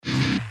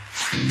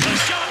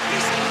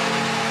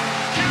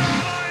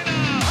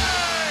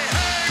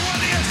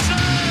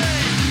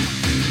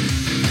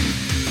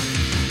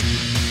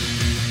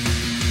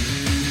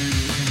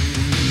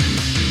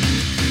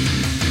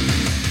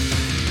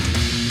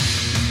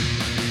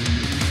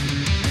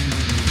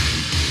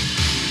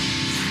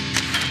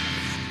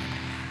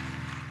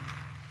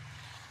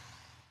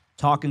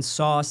Talking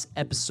Sauce,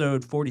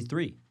 episode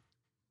 43.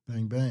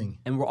 Bang, bang.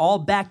 And we're all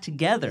back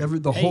together.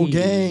 The whole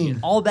gang.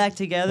 All back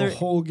together. The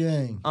whole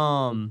gang. And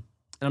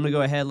I'm going to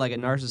go ahead like a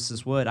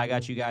narcissist would. I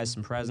got you guys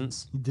some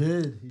presents. He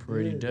did.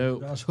 Pretty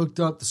dope. Josh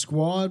hooked up the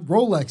squad.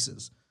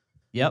 Rolexes.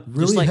 Yep.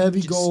 Really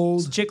heavy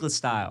gold. Chiclet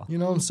style. You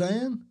know what I'm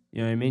saying? You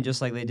know what I mean?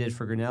 Just like they did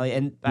for Grinelli.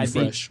 And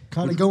Fresh.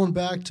 Kind of going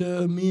back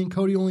to me and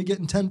Cody only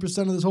getting 10%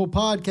 of this whole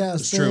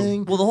podcast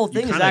thing. Well, the whole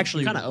thing is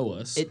actually... You kind of owe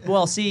us.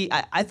 Well, see,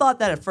 I thought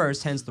that at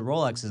first, hence the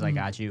Rolexes I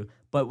got you.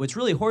 But what's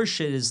really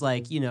horseshit is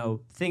like, you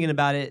know, thinking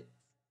about it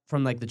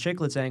from like the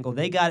Chiclets angle,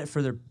 they got it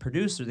for their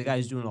producer, the guy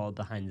who's doing all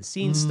the behind the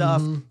scenes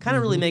stuff, kind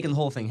of really making the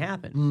whole thing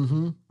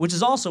happen, which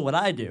is also what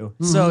I do.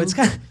 So it's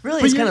kind of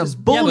it's kind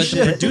of bullshit.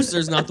 Yeah, but the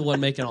producer's not the one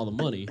making all the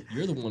money.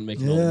 You're the one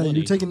making all the money. Yeah,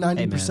 you're taking 90%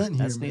 Hey, man, here,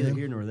 that's man. neither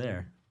here nor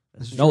there.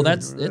 It's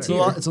It's here.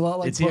 a lot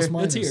like It's plus here.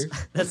 minus. It's here.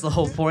 That's the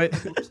whole point.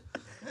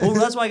 Well,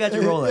 that's why I got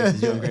you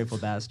Rolexes, you ungrateful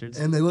bastards.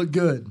 And they look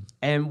good.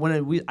 And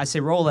when I say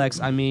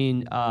Rolex, I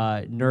mean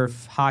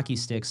Nerf hockey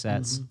stick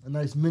sets. A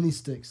nice mini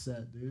stick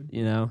set, dude.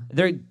 You know,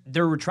 they're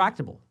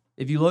retractable.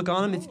 If you look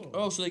on them,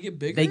 So they get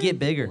bigger? they get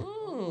bigger,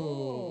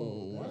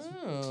 Oh,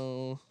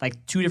 wow.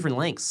 like 2 different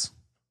lengths,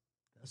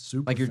 That's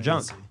super like your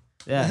junk. fancy.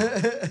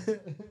 Yeah.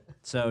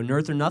 So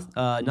Nerf or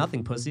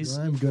nothing, pussies.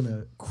 I'm going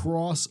to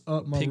cross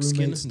up my Pigskin,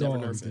 roommate's never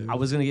dog, Nerf it. dude. I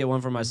was gonna get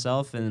one for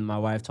myself, and my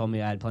wife told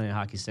me I had plenty of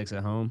hockey sticks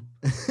at home.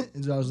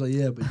 And I was like,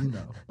 yeah, but you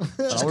know. Just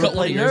I cut wanna one of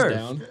play yours Nerf.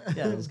 down.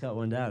 Yeah, let's cut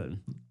one down and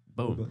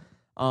boom.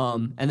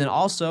 And then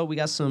also we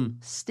got some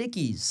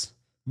stickies,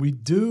 We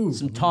do.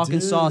 some We talking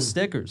do. sauce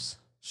stickers.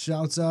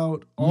 Shouts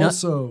out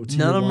also to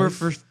None your of them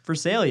are wife. for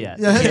sale yet.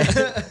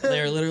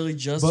 They're literally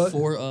just But-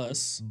 for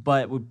us.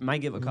 But we might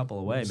give a couple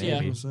away,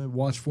 Yeah. maybe.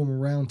 Watch for them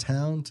around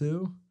town,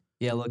 too.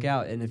 Yeah, look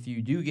out. And if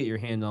you do get your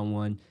hand on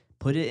one,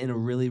 put it in a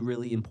really,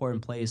 really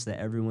important place that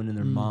everyone and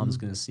their mom's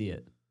going to see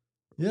it.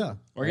 Yeah.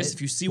 Or I guess Right?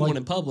 if you see Like- one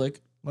in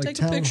public, Like take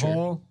a town picture.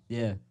 hall,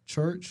 Yeah.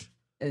 church.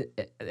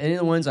 Any of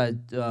the ones I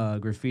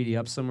graffiti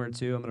up somewhere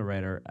too, I'm going to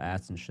write our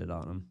ass and shit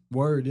on them.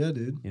 Word, yeah,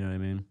 dude. You know what I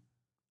mean?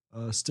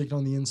 Stick it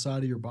on the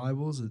inside of your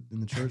Bibles in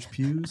the church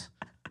pews.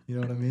 You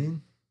know what I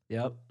mean?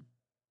 Yep.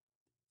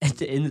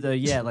 In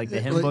the like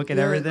the hymn Like, book and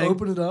yeah, everything.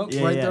 Open it up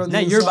Yeah, right yeah. there on the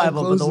Not your inside,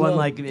 Bible, but close the it one up.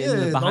 like behind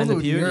the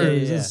don't pew. look Yeah,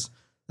 yours. yeah, yeah.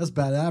 That's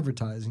bad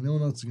advertising. No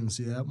one else is going to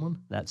see that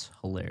one. That's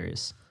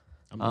hilarious.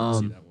 I'm going to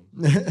see that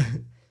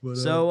one. But,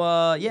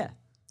 So yeah,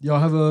 y'all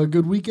have a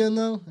good weekend,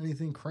 though?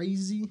 Anything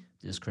crazy?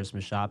 just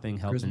Christmas shopping,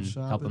 Christmas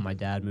shopping. helping my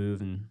dad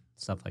move and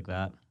stuff like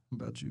that.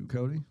 What about you,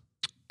 Cody?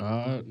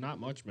 Not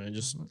much, man.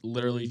 Just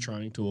literally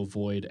trying to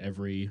avoid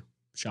every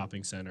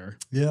shopping center.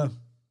 Yeah.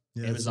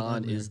 Yeah,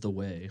 Amazon is the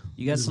way.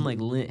 You got some like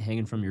lint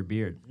hanging from your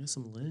beard. You got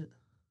some lit.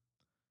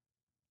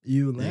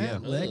 You There you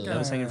go. liquor. That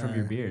was hanging from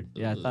your beard.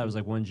 Yeah, I thought it was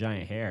like one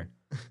giant hair.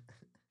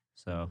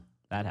 So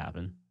that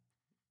happened.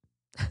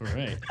 All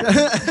right.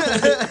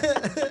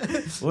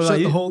 What Shut about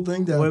you? the whole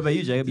thing down. What about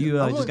you, Jacob? You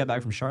I just went- got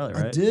back from Charlotte,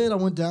 I right? did. I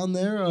went down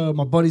there.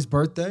 My buddy's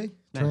birthday.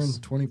 Nice.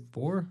 Turned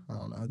 24. I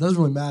don't know. It doesn't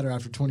really matter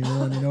after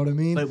 21. You know what I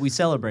mean? But we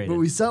celebrated. But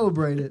we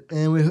celebrated,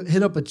 and we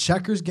hit up a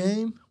checkers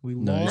game. We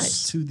Nice.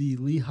 lost to the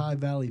Lehigh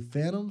Valley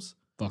Phantoms.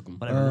 Fuck them.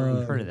 Whatever.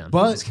 We've heard of them.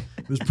 But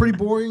it was pretty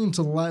boring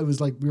until it was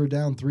like we were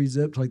down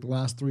 3-0 to like the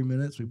last 3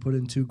 minutes. We put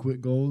in 2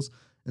 quick goals,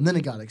 and then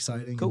it got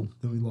exciting. Cool. And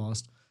then we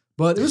lost.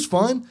 But it was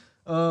fun.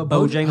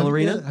 Bojangle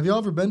Arena? Have you all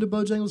ever been to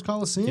Bojangles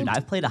Coliseum? Dude,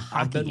 I've played a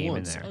hockey been game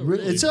once. in there. Oh,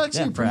 really? It's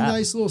actually Yeah, a pretty for that.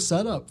 nice little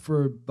setup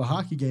for the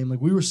hockey game.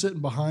 Like we were sitting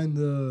behind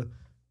the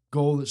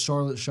goal that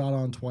Charlotte shot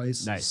on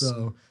twice. Nice.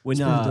 So When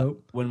it's pretty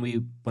dope.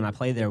 when I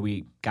played there,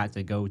 we got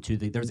to go to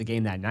there was a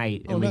game that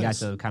night, and Oh, we nice.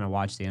 got to kind of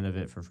watch the end of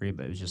it for free.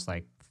 But it was just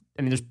like,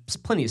 I mean, there's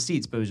plenty of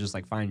seats, but it was just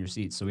like find your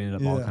seats. So we ended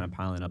up all Yeah. kind of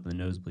piling up in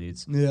the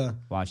nosebleeds Yeah.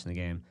 watching the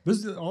game.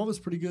 All of it's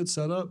pretty good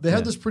setup. They Yeah.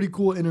 had this pretty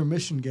cool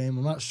intermission game.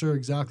 I'm not sure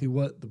exactly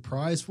what the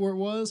prize for it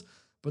was,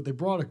 but they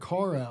brought a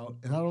car out,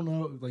 and I don't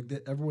know, like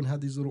everyone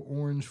had these little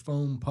orange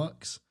foam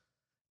pucks,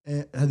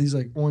 and had these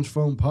like orange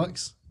foam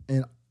pucks,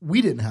 and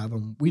we didn't have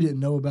them. We didn't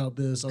know about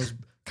this. I was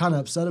kind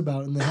of upset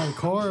about it, and they had a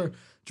car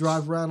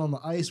drive around on the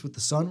ice with the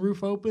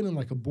sunroof open and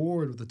like a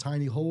board with a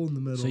tiny hole in the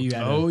middle. So you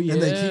had Oh, yeah.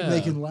 and they keep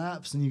making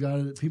laps, and you got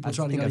to people I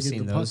trying to think I've get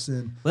seen the pucks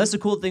in. Well, that's the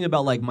cool thing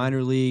about like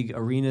minor league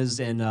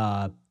arenas and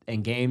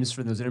games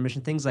for those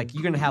intermission things. Like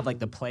you're gonna have like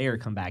the player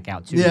come back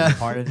out too, Yeah. and be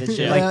part of this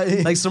shit.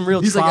 Yeah. Like some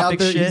real He's like tropic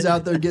out there. shit. He's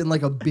out there getting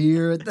like a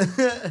beer.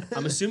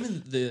 I'm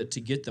assuming to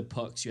get the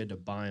pucks, you had to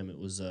buy them. It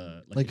was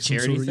like a some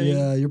charity sort of- thing.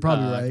 Yeah, you're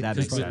probably right. that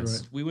You're makes probably sense.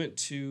 right. We went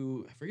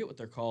to, I forget what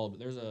they're called, but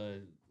there's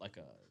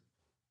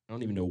I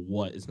don't even know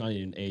what. It's not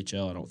even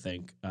AHL, I don't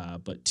think,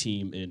 but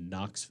team in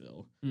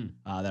Knoxville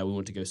that we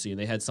went to go see. And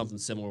they had something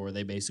similar where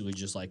they basically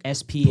just like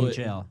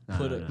SPHL.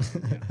 put it.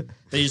 Yeah.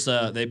 They just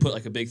they put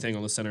like a big thing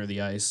on the center of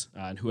the ice,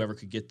 and whoever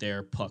could get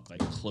their puck like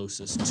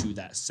closest to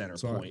that center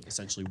point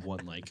essentially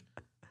won like,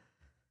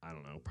 I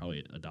don't know,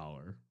 probably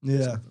 $1.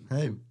 Yeah.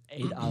 Hey,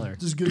 $8.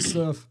 just good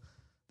stuff.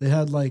 They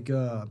had like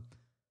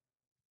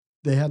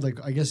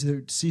I guess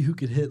either see who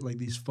could hit like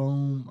these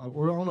foam,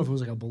 or I don't know if it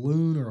was like a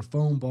balloon or a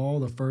foam ball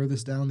the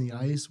furthest down the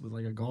ice with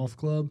like a golf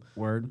club.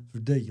 Word.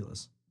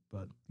 Ridiculous.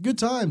 But good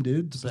time,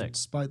 dude. Sick.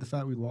 Despite the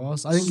fact we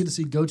lost, I didn't get to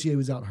see Gauthier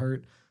was out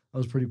hurt. I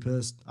was pretty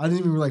pissed. I didn't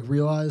even like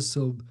realize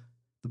till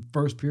the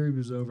first period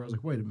was over. I was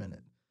like, wait a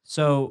minute.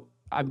 So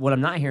what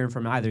I'm not hearing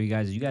from either of you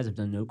guys is you guys have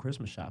done no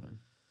Christmas shopping.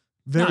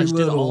 Very I just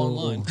did it little. all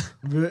online.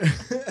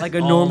 Like a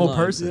All normal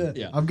online. person.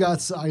 Yeah. Yeah.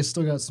 I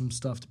still got some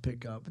stuff to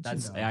pick up. But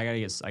That's you know. I gotta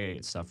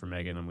get stuff for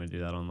Megan. I'm gonna do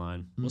that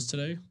online. What's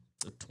today?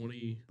 The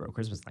 20. Bro,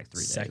 Christmas is like 3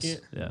 days.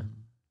 Second? Yeah,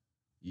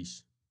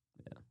 Yeesh.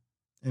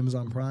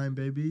 Amazon Prime,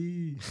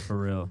 baby. for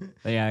real.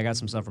 But yeah, I got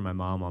some stuff for my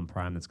mom on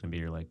Prime that's gonna be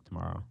here like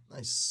tomorrow.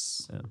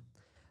 Nice.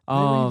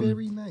 Yeah.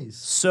 Very nice.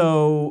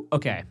 So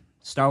okay,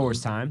 Star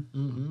Wars time.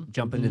 Mm-hmm.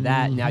 Jump into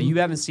that. Now Mhm. you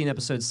haven't seen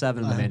episode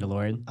 7 of The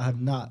Mandalorian, I have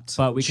not.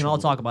 but we can all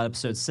talk about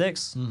episode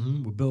 6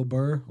 With Bill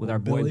Burr. with or our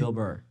boy Billy. Bill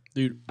Burr.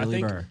 Dude, Billy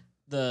I think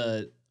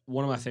Burr.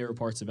 one of my favorite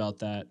parts about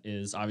that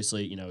is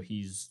obviously,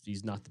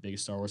 he's not the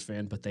biggest Star Wars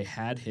fan, but they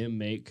had him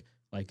make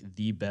like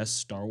the best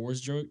Star Wars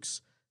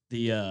jokes.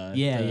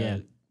 Yeah.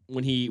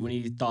 When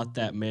he thought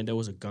that Mando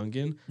was a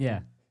Gungan,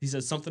 Yeah, he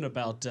said something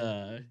about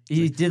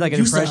he did like an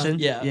 "You saw-" impression.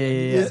 Yeah.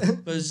 yeah.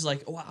 But it's just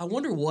like, well, I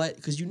wonder what,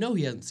 because he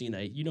hasn't seen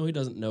that. He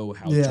doesn't know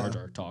how Yeah. Jar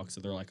Jar talks.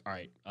 So they're like, all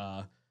right,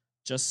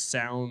 just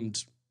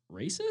sound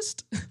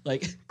racist?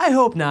 Like, I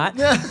hope not.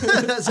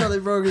 That's how they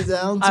broke it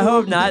down. I to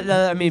hope him. not.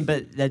 I mean,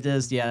 but that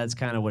does. Yeah, that's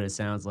kind of what it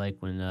sounds like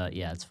when.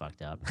 Yeah, it's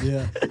fucked up.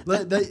 Yeah.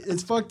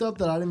 It's fucked up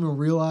that I didn't even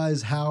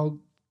realize how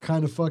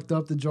kind of fucked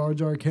up the Jar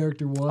Jar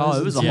character was. Oh,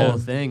 it was a Yeah. whole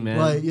thing, man.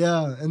 Like,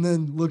 yeah. And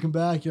then looking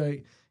back, you're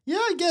like, yeah,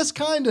 I guess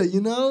kind of,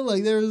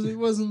 like it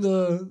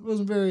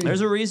wasn't very.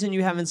 There's a reason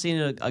you haven't seen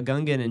a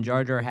Gungan and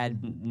Jar Jar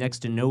had next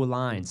to no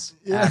lines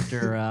Yeah.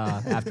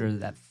 after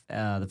that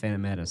the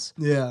Phantom Menace.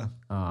 Yeah.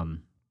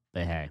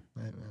 But hey,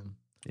 Right, man.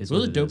 it's it was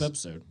what a it dope is.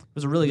 episode. It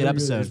was a really good Very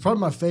episode. It's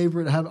probably my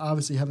favorite.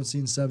 Obviously haven't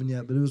seen 7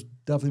 yet, but it was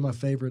definitely my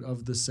favorite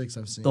of the 6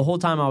 I've seen. The whole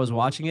time I was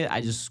watching it,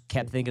 I just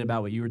kept thinking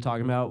about what you were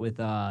talking about with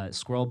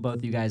Squirrel. Both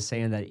of you guys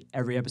saying that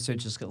every episode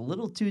just got a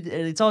little too.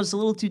 It's always a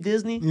little too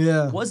Disney.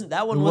 Yeah. Wasn't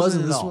that one? It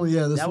Wasn't this at all. one.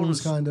 Yeah, this That one was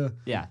kind of.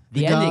 Yeah,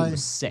 the the ending guy-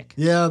 was sick.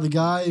 Yeah, the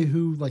guy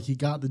who he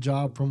got the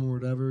job from or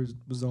whatever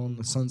was on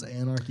the Sons of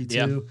Anarchy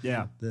Yeah. too.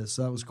 Yeah.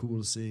 So that was cool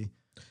to see.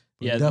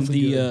 But Yeah,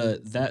 definitely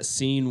good. that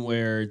scene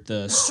where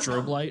the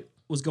strobe light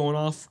was going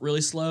off really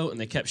slow, and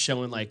they kept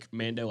showing like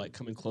Mando like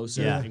coming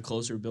closer Yeah. and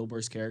closer to Bill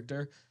Burr's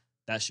character.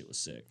 That shit was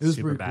sick. It was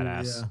super pretty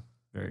badass. Cool,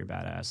 Very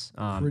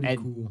badass. Pretty and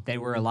cool. they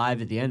were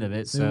alive at the end of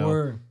it, They so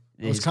were.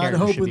 I was his kind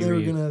of character should hoping be they were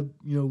re-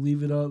 gonna,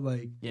 leave it up.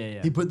 Like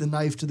Yeah. he put the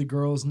knife to the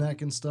girl's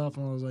neck and stuff,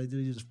 and I was like,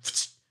 dude, you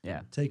just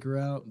Yeah. take her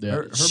out. Yeah,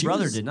 Her she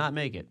brother was- did not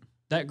make it.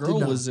 That girl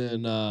not. was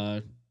in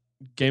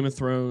Game of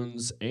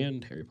Thrones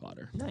and Harry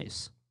Potter.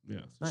 Nice.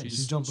 Yeah, Nice.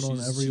 She's jumping on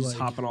every, she's like-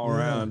 hopping all yeah.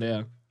 around.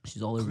 Yeah,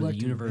 She's all over the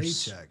Collecting universe.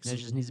 paychecks. That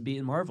just needs to be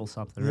in Marvel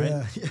something,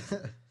 right?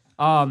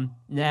 Yeah.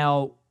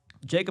 Now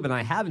Jacob and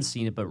I haven't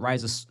seen it, but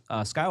Rise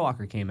of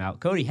Skywalker came out.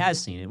 Cody has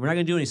seen it. We're not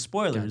gonna do any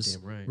spoilers.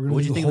 goddamn right. We're gonna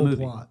What'd do you the think of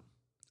the whole movie?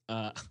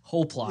 plot.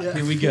 Whole plot. Yeah.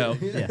 Here we go.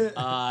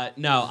 Yeah.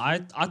 No, I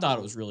thought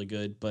it was really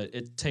good, but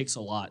it takes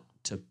a lot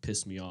to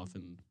piss me off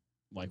in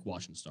like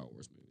watching Star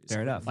Wars movies.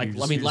 Fair enough. Like You're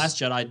just- I mean, you're Last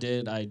Jedi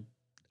did.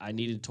 I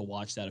needed to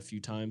watch that a few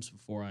times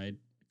before I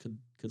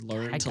could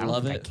learn I to don't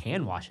love think it. I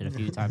can watch it a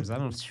few times. I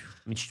mean,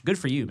 good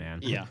for you,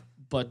 man. Yeah,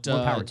 but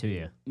More power to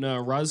you. no,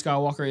 Rise of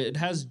Skywalker. It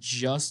has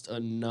just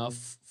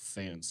enough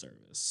fan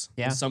service.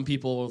 Yeah. Some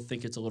people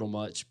think it's a little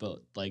much,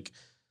 but like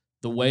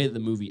the way the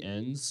movie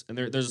ends, and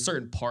there's a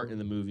certain part in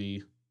the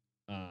movie.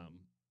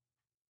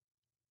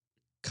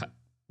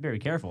 Very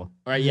careful. All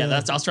right, yeah,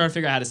 Yeah. I was trying to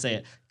figure out how to say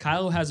it.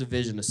 Kylo has a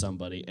vision of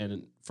somebody,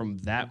 and from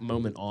that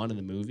moment on in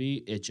the movie,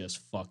 it just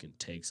fucking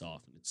takes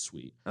off, and it's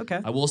sweet. Okay.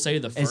 I will say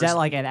the first. Is that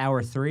like at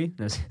hour 3?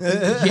 No.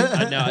 Yeah,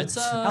 I know it's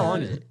How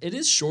long is it? It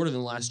is shorter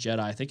than Last Jedi.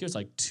 I think it was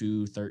like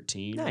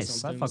 2:13. Nice, I Or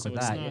something, fuck so with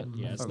it's that, Not,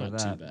 yeah. yeah, I it's fuck not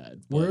with too that.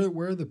 bad. but-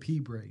 Where are the pee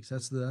breaks?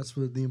 That's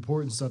what the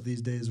important stuff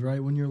these days,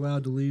 right? When you're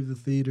allowed to leave the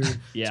theater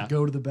Yeah. to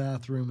go to the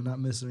bathroom and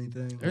not miss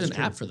anything. There's an That's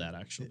app true. for that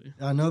actually.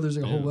 I know there's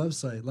like a whole Yeah.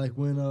 website, like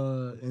when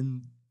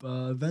in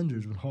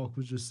Avengers when Hulk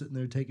was just sitting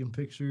there taking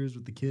pictures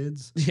with the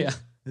kids. Yeah.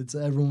 It's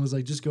everyone was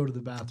like, just go to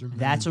the bathroom.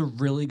 That's a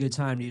really good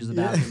time to use the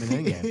Yeah. bathroom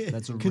in Endgame.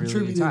 That's a really good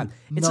Contributed time.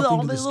 It's nothing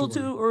to a the little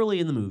story. too early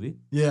in the movie.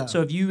 yeah.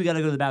 So if you got to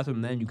go to the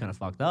bathroom, then you kind of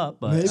fucked up.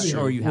 But Maybe.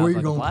 or you have or like you're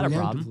a going bladder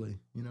problem. preemptively.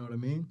 You know what I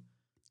mean?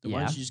 Then Why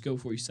Yeah. don't you just go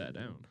before you sat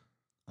down?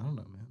 I don't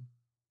know, man.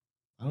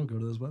 I don't go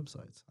to those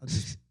websites. I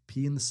just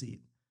pee in the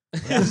seat.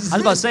 I was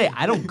about to say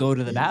I don't go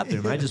to the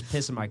bathroom. I just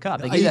piss in my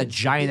cup. They I give you that eat-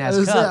 giant I ass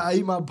was gonna say, cup. I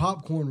eat my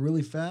popcorn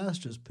really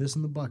fast, just piss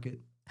in the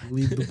bucket,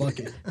 leave the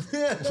bucket.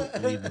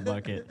 Leave the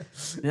bucket.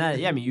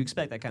 Yeah, I mean you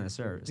expect that kind of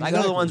service. I go to the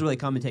Exactly. ones where they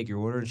come and take your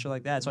order and shit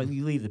like that. So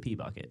you leave the pee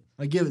bucket.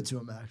 I give it to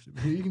him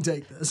actually. Here, you can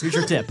take this. Here's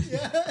your tip.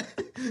 Yeah.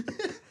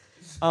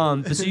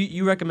 But so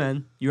you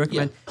recommend.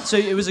 So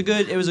it was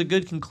a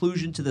good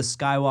conclusion to the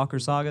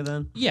Skywalker saga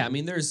then. Yeah, I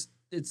mean, there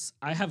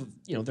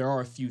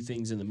are a few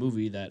things in the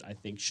movie that I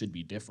think should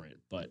be different,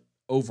 but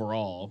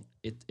overall,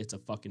 it's a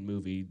fucking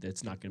movie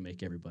that's not going to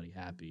make everybody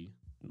happy.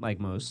 Like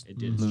most It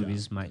did its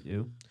movies might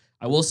do.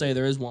 I will say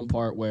there is one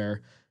part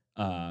where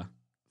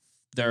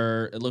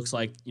it looks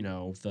like,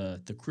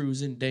 the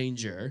crew's in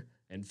danger,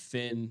 and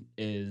Finn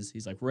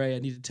he's like, Rey, I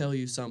need to tell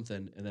you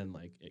something, and then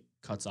like it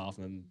cuts off,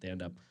 and then they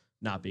end up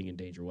not being in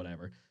danger,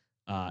 whatever.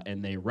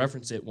 And they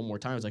reference it one more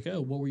time. It's like,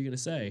 oh, what were you gonna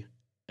say?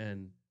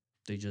 And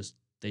they just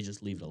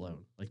leave it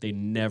alone. Like they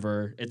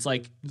never. It's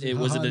like it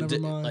was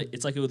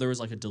it's like there was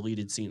like a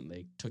deleted scene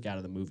they took out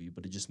of the movie,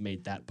 but it just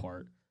made that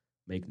part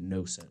make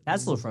no sense.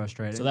 That's a little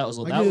frustrating.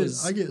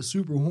 So I get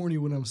super horny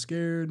when I'm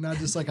scared, not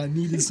just like I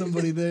needed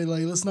somebody there.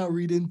 Like, let's not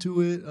read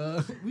into it.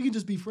 We can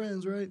just be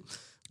friends, right?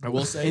 I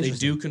will say they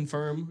do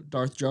confirm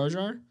Darth Jar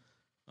Jar.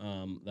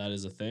 That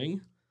is a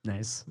thing.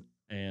 Nice.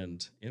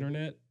 And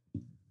internet,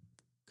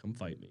 come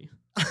fight me.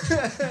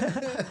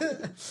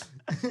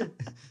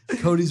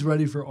 Cody's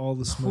ready for all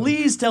the smoke.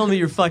 Please tell me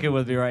you're fucking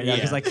with me right now,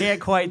 because I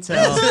can't quite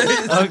tell.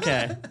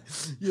 Okay.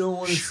 You don't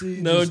want to see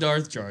no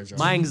Darth Jar Jar.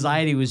 My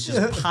anxiety was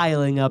just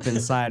piling up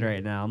inside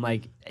right now. I'm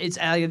like,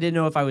 I didn't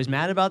know if I was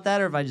mad about that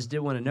or if I just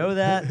didn't want to know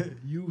that.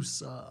 You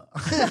suck.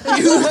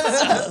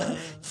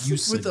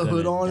 Yusa with the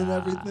hood on die. and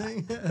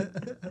everything.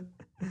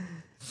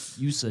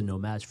 Yusa no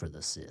match for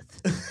the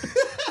Sith.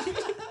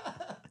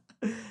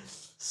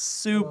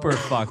 Super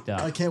fucked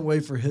up. I can't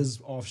wait for his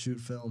offshoot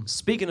film.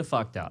 Speaking of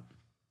fucked up.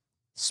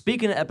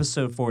 Speaking of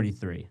episode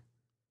 43.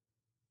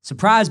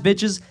 Surprise,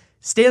 bitches.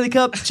 Stanley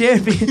Cup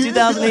champion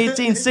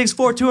 2018,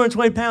 6'4",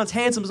 220 pounds,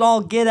 handsome as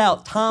all get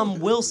out, Tom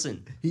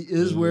Wilson. He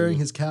is wearing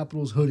his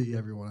Capitals hoodie,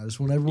 everyone. I just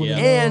want everyone to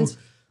know.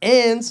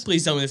 And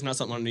please tell me there's not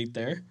something underneath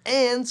there.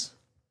 And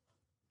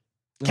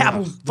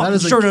Capitals that fucking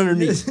is shirt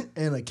underneath.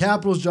 And a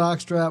Capitals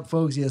jockstrap,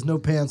 folks. He has no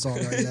pants on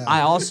right now.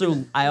 I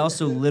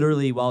also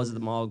literally, while I was at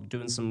the mall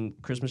doing some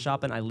Christmas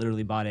shopping, I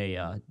literally bought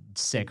a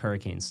sick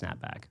Hurricane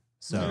snapback.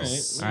 So, all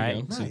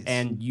right. Nice.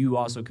 And you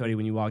also, Cody,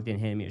 when you walked in,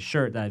 handed me a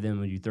shirt that I then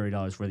owed you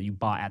 $30 for that you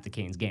bought at the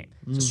Canes game.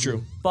 It's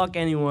true. Fuck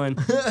anyone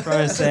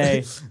trying to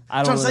say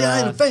I don't. I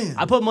ain't a fan.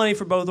 I put money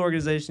for both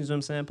organizations. You know what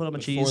I'm saying? I put up my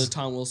cheese. For the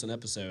Tom Wilson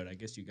episode, I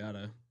guess you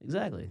gotta do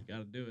it.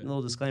 A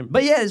little disclaimer.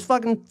 But yeah, it's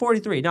fucking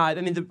 43. No, I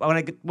mean, when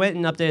I went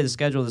and updated the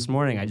schedule this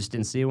morning, I just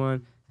didn't see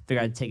one.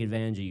 Figured I'd take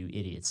advantage of you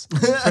idiots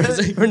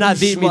for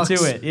not beating me to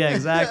it. Yeah,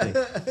 exactly.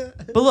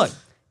 But look,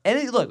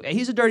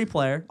 he's a dirty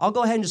player. I'll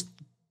go ahead and just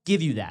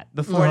give you that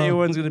before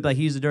anyone's going to be like,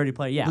 he's a dirty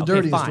player. Yeah, the okay,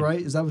 dirtiest, fine.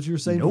 right? Is that what you were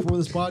saying before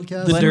this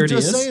podcast? The you were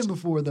dirtiest? just saying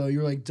before, though. You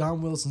were like,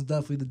 Tom Wilson's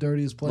definitely the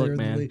dirtiest player Look, in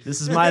the man, league.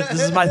 this is my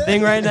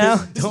thing right now.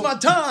 This is my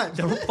time.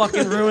 Don't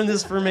fucking ruin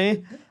this for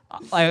me.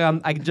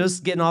 I'm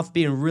just getting off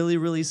being really,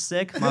 really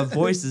sick. My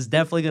voice is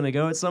definitely going to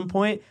go at some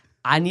point.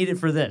 I need it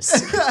for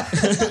this.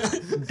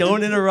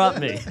 Don't interrupt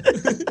me.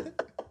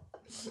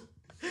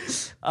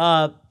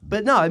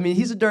 But no, I mean,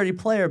 he's a dirty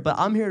player, but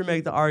I'm here to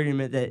make the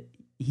argument that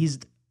he's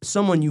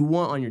someone you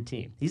want on your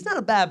team. He's not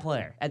a bad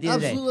player at the end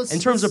of the day.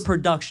 In terms of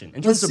production,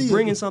 in terms of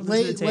bringing something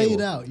to the table. Lay it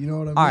out, you know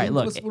what I mean? All right,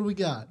 look. What do we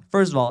got?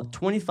 First of all,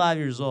 25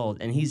 years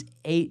old, and he's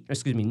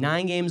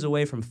 9 games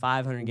away from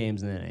 500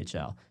 games in the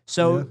NHL.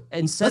 So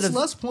instead That's of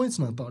less points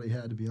than I thought he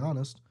had, to be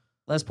honest.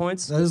 less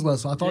points, That is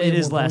less. I thought it he had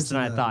is more less points than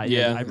I that. thought.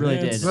 Yeah. I really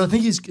did. But I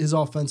think his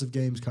offensive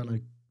game's kind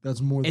of that's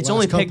more. It's the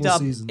only last picked couple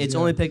up. Seasons, It's yeah.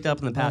 only picked up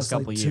in the past Last,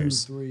 couple like,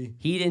 years. 2, 3.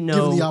 He didn't Given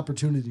know the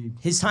opportunity.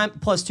 his time.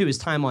 Plus, his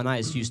time on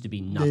ice used to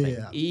be nothing.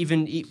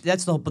 Yeah.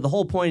 That's the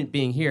whole point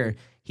being here.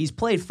 He's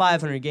played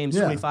 500 games.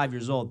 Yeah. 25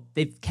 years old.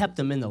 They've kept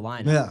him in the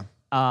lineup. Yeah.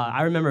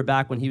 I remember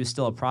back when he was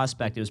still a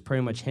prospect. It was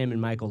pretty much him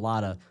and Michael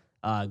Latta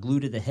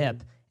glued to the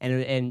hip.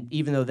 And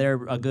even though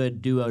they're a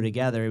good duo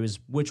together, it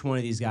was which one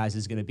of these guys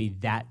is going to be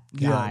that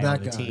guy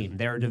on the team.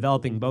 They were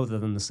developing both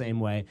of them the same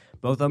way.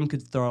 Both of them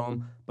could throw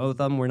them. Both of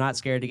them were not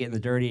scared to get in the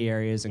dirty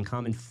areas and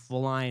come in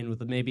flying with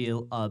maybe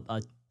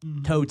a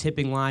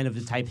toe-tipping line of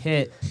the type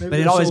hit. Maybe but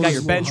it their always got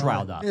your shoulders a bench little high.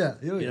 riled up. Yeah.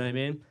 You know what I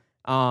mean?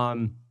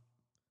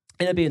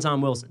 Ended up being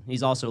Tom Wilson.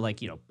 He's also a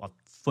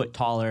foot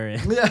taller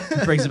and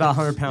brings about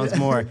 100 pounds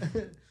more.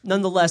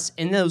 Nonetheless,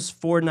 in those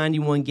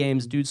 491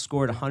 games, dude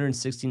scored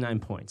 169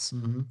 points.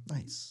 Mm-hmm.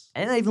 Nice.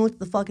 And I even looked at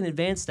the fucking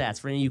advanced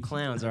stats for any of you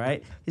clowns, all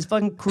right? His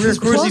fucking career His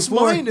plus Corsi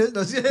 4.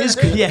 minus.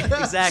 Yeah,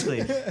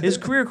 exactly. His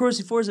career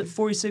Corsi 4 is at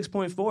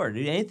 46.4.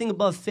 Dude, anything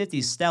above 50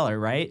 is stellar,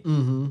 right?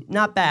 Mm-hmm.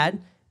 Not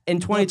bad. In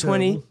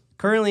 2020,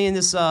 currently in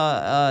this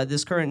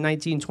current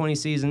 1920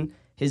 season,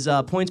 his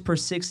points per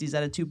 60 is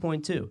at a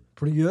 2.2.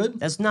 Pretty good.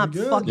 That's not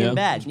Pretty good. fucking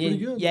bad. That's pretty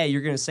good. Yeah,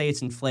 you're going to say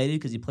it's inflated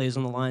because he plays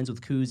on the lines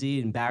with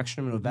Kuzi and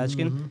Backstrom and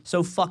Ovechkin.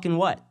 So fucking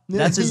what?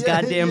 That's his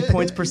goddamn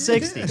points per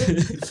 60.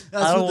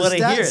 I don't want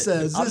to hear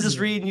it. I'm just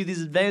reading you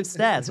these advanced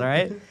stats, all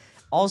right?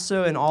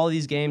 Also, in all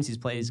these games he's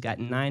played, he's got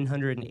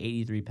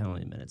 983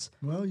 penalty minutes.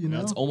 Well,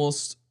 That's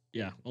almost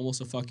a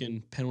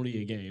fucking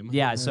penalty a game.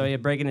 Yeah, so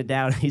breaking it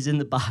down, he's in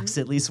the box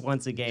at least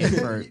once a game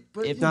for,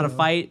 But, if you not a know.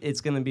 fight,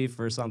 it's going to be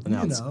for something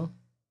else. You know.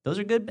 Those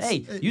are good.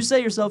 Hey, you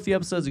said yourself a few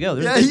episodes ago.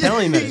 There's good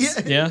penalty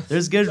minutes. Yeah.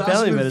 There's good Josh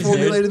penalty has been minutes, dude.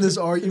 formulating this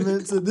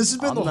argument. So this has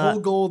been the not-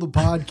 whole goal of the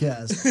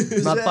podcast.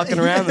 I'm not fucking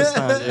around this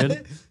time,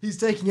 dude. He's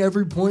taking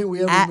every point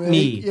we ever At make.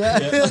 me.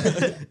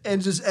 Yeah.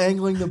 And just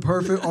angling the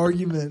perfect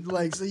argument.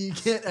 So you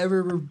can't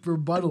ever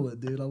rebuttal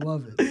it, dude. I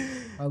love it.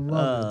 I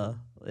love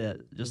it. Yeah,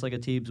 just like a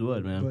Teebs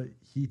would, man. But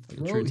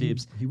True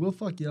Teebs. he will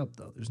fuck you up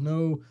though. There's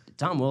no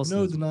Tom Wilson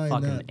is a denying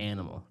fucking that.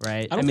 animal,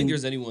 right? I don't think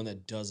there's anyone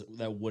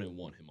that wouldn't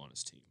want him on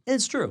his team.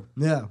 It's true.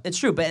 yeah. It's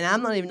true, but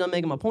I'm not even done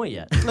making my point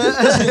yet.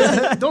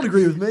 Don't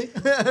agree with me.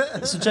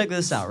 So check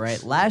this out,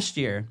 right? Last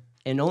year,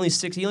 he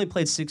only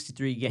played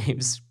 63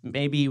 games.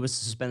 Maybe he was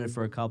suspended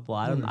for a couple.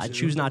 I don't know. I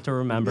choose not to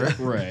remember.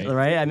 Right.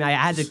 Right? I mean, I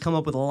had to come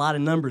up with a lot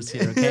of numbers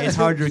here, okay? It's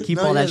hard to keep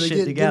all that they shit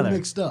get together.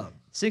 mixed up.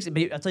 60,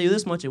 but I'll tell you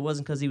this much, it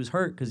wasn't because he was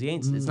hurt, because he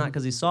ain't. It's not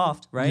because he's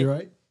soft, right? You're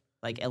right.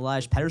 Like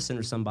Elijah Pedersen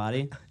or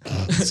somebody.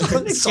 Soft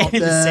Can't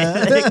even say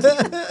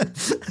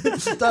that.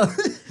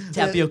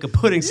 Tapioca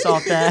pudding,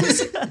 soft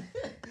ass.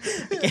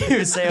 I can't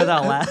even say it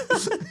without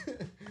laughing.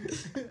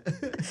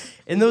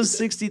 In those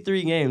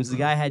 63 games, the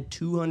guy had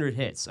 200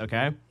 hits,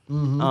 okay?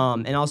 And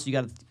also you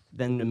got to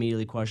then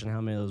immediately question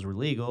how many of those were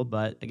legal,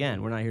 but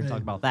again, we're not here to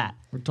talk about that.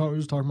 We're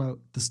just talking about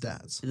the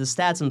stats. The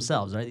stats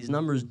themselves, right? These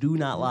numbers do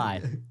not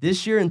lie.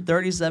 This year in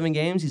 37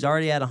 games, he's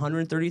already at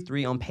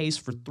 133, on pace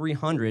for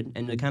 300.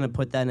 And to kind of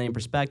put that in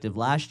perspective,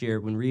 last year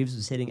when Reeves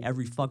was hitting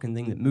every fucking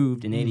thing that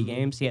moved in 80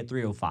 games, he had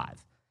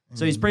 305.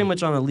 So he's pretty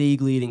much on a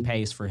league-leading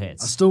pace for I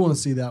hits. still want to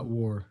see that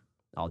war.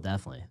 Oh,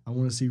 definitely. I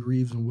want to see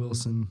Reeves and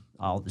Wilson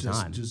All the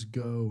time. just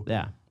go.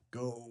 Yeah,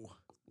 Go.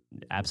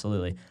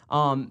 absolutely.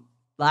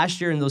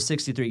 Last year in those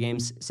 63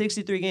 games,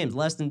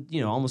 less than,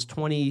 almost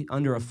 20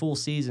 under a full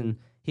season,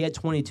 he had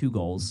 22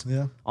 goals.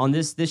 Yeah. On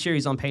this year,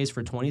 he's on pace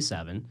for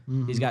 27.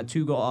 He's got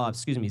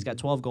he's got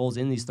 12 goals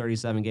in these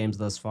 37 games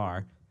thus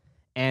far.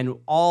 And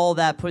all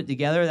that put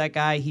together, that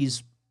guy,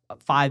 he's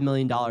 $5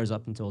 million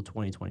up until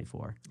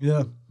 2024.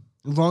 Yeah.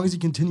 As long as he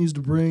continues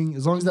to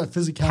as long as that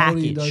physicality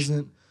Package.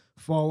 doesn't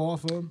fall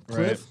off a cliff,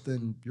 Right.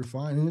 then you're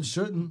fine. And it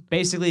shouldn't.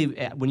 Basically,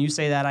 when you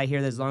say that, I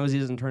hear that as long as he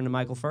doesn't turn to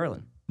Michael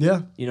Furlan.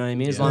 Yeah. You know what I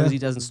mean? As Yeah. long as he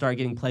doesn't start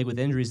getting plagued with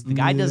injuries. The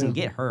guy doesn't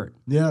get hurt.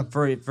 Yeah.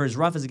 For as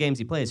rough as the games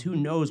he plays, who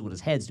knows what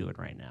his head's doing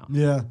right now?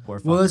 Yeah.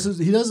 Poor Well,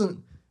 fucker. he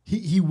doesn't.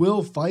 He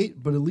will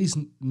fight, but at least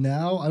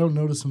now I don't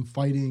notice him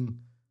fighting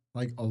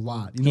like a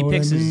lot. You know what I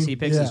mean? He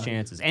picks Yeah. his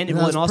chances. And, And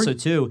well, that's and also, pretty-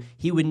 too,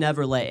 he would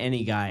never let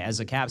any guy, as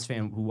a Caps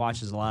fan who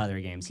watches a lot of their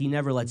games, he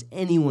never lets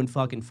anyone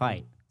fucking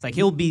fight. It's like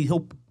he'll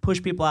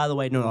push people out of the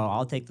way. No,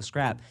 I'll take the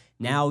scrap.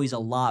 Now he's a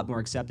lot more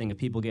accepting of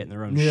people getting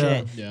their own Yeah.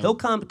 shit. Yeah. He'll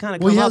kind of come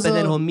Well, he up has and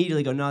then a- he'll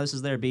immediately go, no, this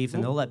is their beef,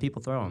 and they'll let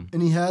people throw him.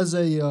 And he has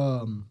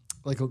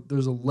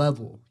there's a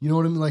level. You know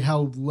what I mean? Like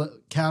how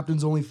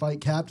captains only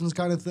fight captains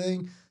kind of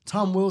thing.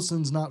 Tom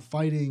Wilson's not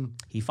fighting.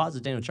 He fought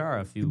Zdeno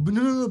Chara a few. But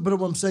no. But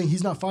what I'm saying,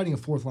 he's not fighting a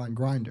fourth line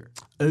grinder.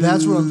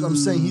 That's what I'm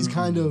saying. He's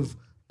kind of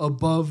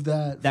above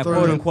that. That third,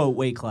 quote unquote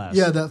weight class.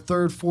 Yeah, that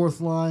third,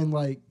 fourth line,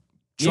 like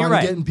You're trying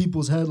right. to get in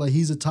people's head. Like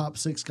he's a top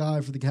 6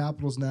 guy for the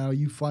Capitals now.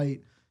 You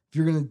fight if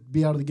you're gonna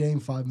be out of the game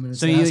 5 minutes.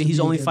 So it has to he's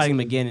be only against- fighting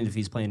McGinnon if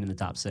he's playing in the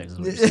top 6. Is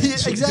what you're Yeah,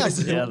 saying.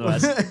 exactly. Yeah,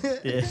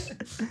 otherwise, yeah.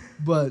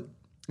 But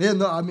yeah,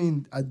 no, I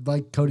mean,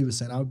 like Cody was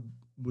saying, I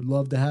would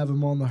love to have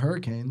him on the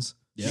Hurricanes.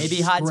 Yeah.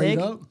 Maybe hot Straight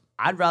take. up.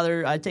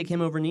 I'd take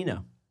him over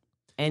Nino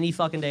any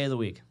fucking day of the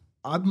week.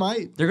 I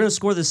might. They're gonna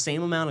score the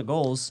same amount of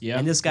goals, Yeah.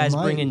 and this guy's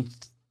might. bringing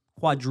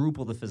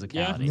quadruple the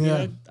physicality.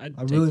 Yeah. I'd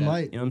I take really that.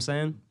 might. You know what I'm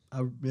saying?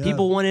 Yeah.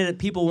 People wanted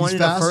a He's Furlan.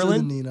 faster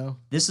than Nino.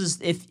 This is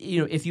if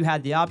you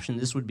had the option,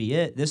 this would be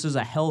it. This is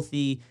a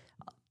healthy,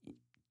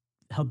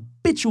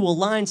 habitual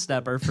line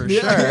stepper for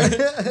sure.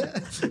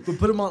 But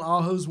put him on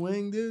Aho's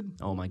wing, dude.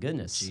 Oh my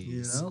goodness!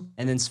 You know,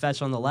 And then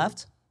Svetch on the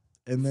left.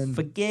 and then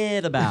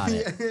Forget about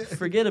it.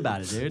 Forget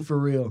about it, dude. for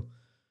real.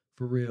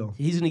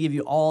 He's gonna give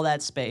you all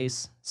that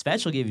space.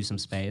 Svetch will give you some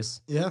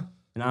space, Yeah,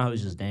 and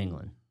Aho's just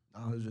dangling,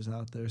 I was just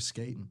out there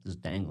skating.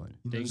 just dangling.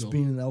 You know, just Dingle.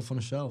 being an elf on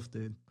a shelf,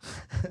 dude.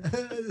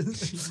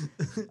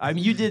 I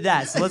mean, you did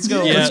that, so let's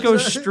go. Yeah. Let's go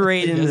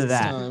straight into Yes, it's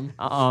that.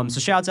 time. So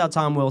shouts out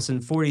Tom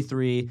Wilson,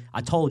 43.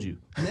 I told you.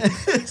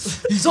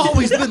 He's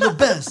always been the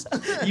best.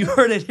 You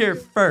heard it here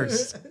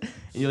first.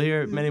 And you'll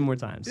hear it many more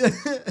times.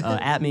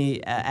 At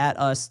me, at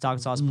us, Talk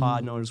Sauce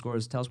Pod, no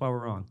underscores. Tell us why we're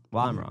wrong.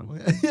 Well, I'm wrong.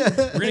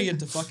 We're gonna get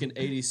to fucking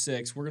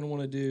 86. We're gonna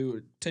want to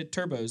do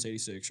Turbo's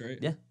 86, right?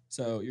 Yeah.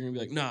 So you're gonna be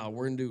like, nah,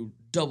 we're gonna do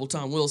double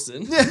Tom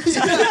Wilson, just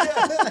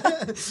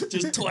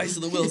twice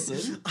of the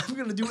Wilson. I'm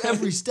gonna do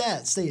every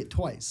stat. Say it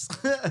twice.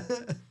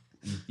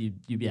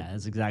 Yeah,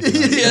 that's exactly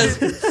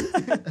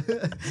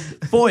right.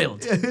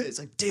 Foiled. It's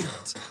like, damn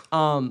it.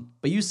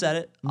 But you said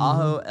it.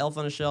 Aho, elf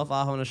on a shelf,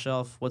 Aho on a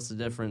shelf. What's the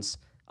difference?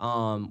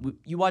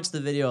 You watched the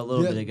video a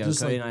little Yeah, bit ago.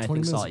 just Cody like and I 20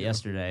 think saw minutes it ago.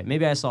 yesterday.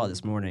 Maybe I saw it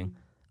this morning.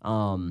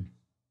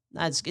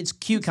 It's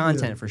cute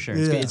content for sure.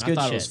 It's Yeah. good, it's I good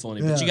thought shit. it was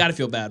funny, Yeah. but you got to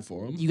feel bad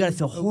for him. You gotta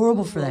feel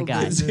horrible for that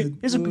guy. Dude.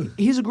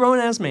 He's a grown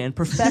ass man,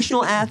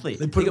 professional athlete.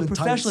 They put go him in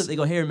professional. tights. They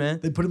go, here, man.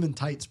 They put him in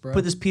tights, bro.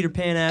 Put this Peter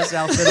Pan ass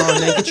outfit on,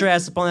 man. Get your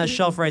ass up on that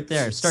shelf right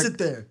there. Sit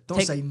there. Don't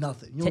take- say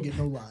nothing. You don't get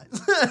no lines.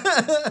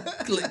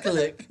 Click,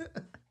 click.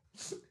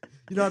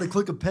 You know how to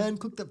click a pen?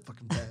 Click that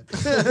fucking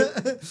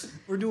pen.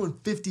 We're doing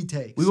 50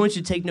 takes. We want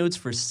you to take notes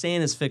for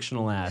Santa's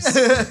fictional ass.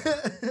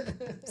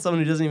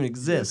 Someone who doesn't even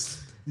exist.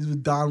 He's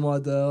with Don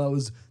Waddell.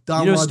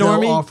 Don You know Waddell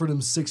Stormy? offered him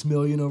 $6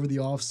 million over the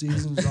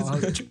offseason.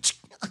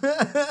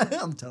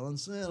 I'm telling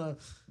Santa.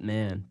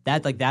 Man,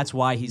 that's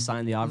why he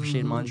signed the offer sheet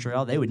in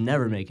Montreal. They would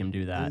never make him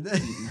do that.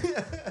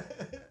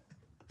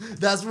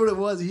 That's what it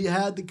was. He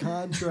had the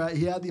contract.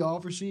 He had the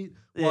offer sheet.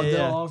 Waddell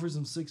Yeah. offers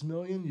him $6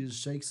 million. He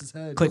just shakes his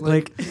head.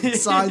 Click.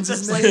 Signs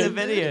his Just name. like the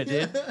video,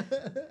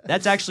 dude.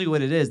 That's actually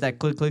what it is. That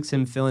click's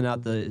him filling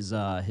out his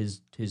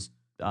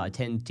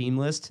 10 team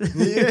list.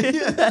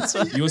 That's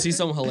what, You want to see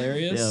something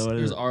hilarious? Yeah, what is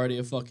There's it? already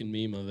a fucking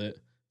meme of it.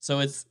 So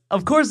it's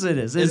of course it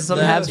is. Is it It's some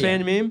that- Habs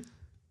fan meme?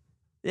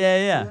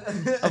 Yeah.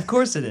 Of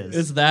course it is.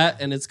 it's that,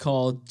 and it's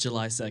called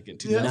July 2nd,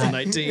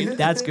 2019.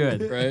 That's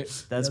good.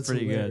 Right? That's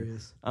pretty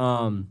hilarious.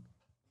 good.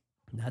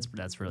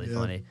 That's really Yeah.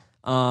 funny.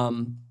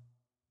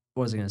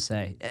 What was I gonna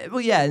say?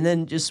 Well, yeah, and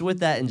then just with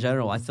that in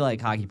general, I feel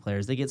like hockey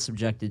players, they get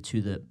subjected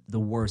to the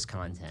worst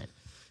content.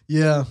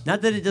 Yeah.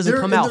 Not that it doesn't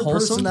come and out their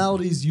wholesome.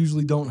 personalities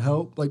usually don't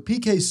help. Like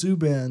PK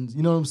Subban,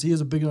 you know what I'm saying? He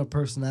has a big enough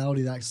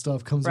personality that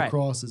stuff comes Right.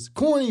 across as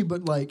corny,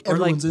 but like Or,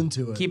 like, everyone's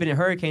into it. Keeping it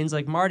Hurricanes,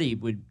 like Marty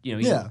would, I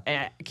can't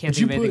But think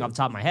you of anything put- off the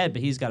top of my head,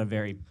 but he's got a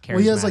very charismatic. Well,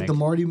 he has like the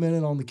Marty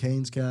Minute on the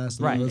Canes cast.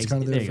 Right, That's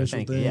kind of there their you go, official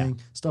thank thing. you, yeah.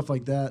 Stuff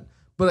like that.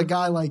 But a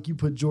guy like you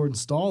put Jordan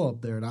Stahl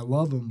up there, and I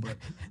love him, but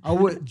I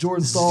would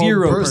Jordan Stahl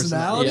Zero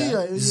personality.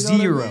 personality. You know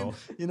Zero. What I mean?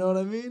 You know what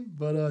I mean?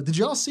 But did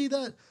y'all see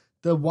that?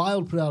 The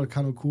Wild put out a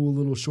kind of cool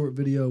little short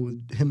video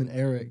with him and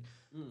Eric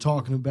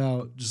talking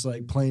about just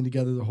like playing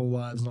together their whole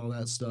lives and all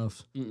that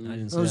stuff. I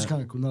didn't That see was that.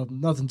 kind of cool.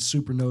 Nothing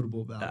super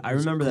notable about it. I It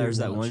was remember cool there was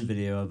to that watch. one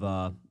video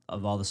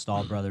of all the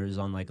Stahl brothers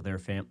on like their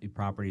family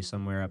property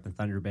somewhere up in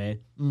Thunder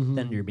Bay,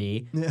 Thunder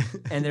Bay, Yeah.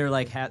 and they're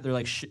like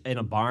in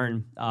a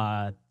barn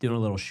doing a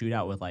little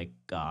shootout with like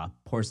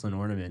porcelain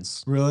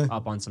ornaments Really?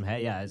 up on some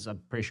hay. Yeah, I'm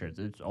pretty sure it's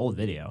an old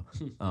video.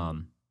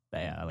 But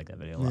yeah, I like that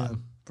video a Yeah. lot.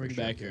 Bring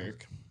back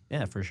Eric.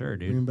 Yeah, for sure,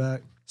 dude. Bring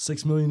back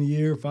 $6 million a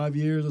year, 5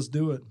 years. Let's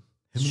do it. Him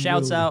and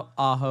Shouts Willie. out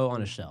Aho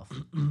on a shelf.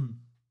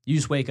 You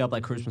just wake up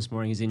like Christmas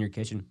morning. He's in your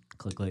kitchen.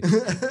 Click, click.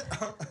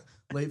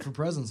 Late for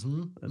presents.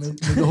 Made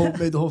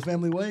the whole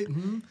family wait.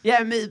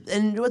 Yeah,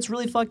 and what's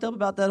really fucked up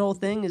about that whole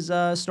thing is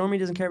Stormy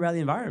doesn't care about the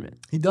environment.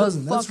 He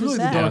doesn't. fuck That's is really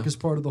the that? darkest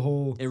part of the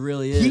whole. It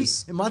really He,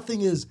 is. and my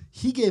thing is,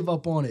 he gave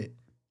up on it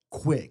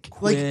quick.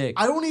 Quick. Like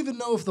I don't even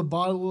know if the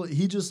bottle.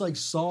 He just like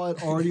saw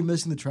it already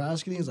missing the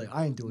trash can. He was like,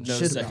 I ain't doing No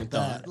shit second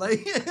about that.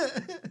 Like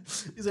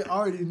he's like, I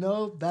already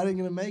know that ain't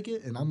gonna make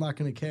it, and I'm not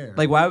gonna care.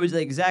 Like, why would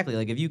exactly?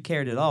 Like, if you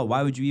cared at all,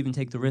 why would you even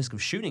take the risk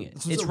of shooting it?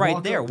 That's what It's I'm right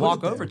saying. there. Walk Walk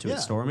up, put it over there. to Yeah. it,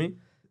 Stormy.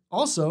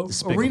 Also,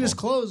 Despicable. arena's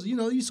closed. You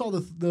know, you saw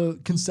the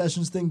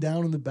concessions thing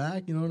down in the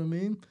back. You know what I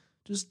mean?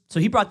 Just So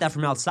he brought that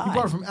from outside. he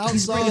brought it from outside.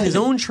 He's bringing his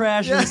own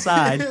trash Yeah.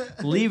 inside,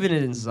 leaving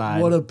it inside.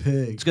 What a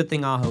pig. It's a good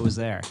thing Aho was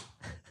there.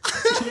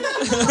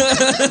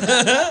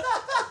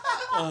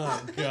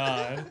 Oh,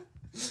 God.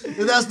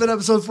 And that's been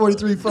episode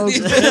 43, folks.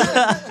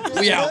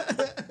 We out.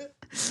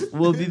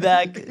 We'll be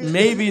back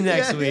maybe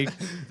next week.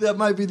 That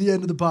might be the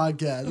end of the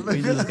podcast.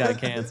 We just got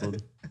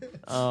canceled.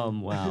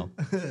 Wow.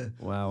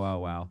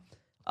 Wow.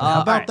 How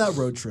all about right. that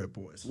road trip,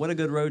 boys? What a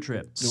good road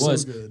trip. It So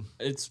was. good.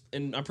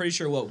 And I'm pretty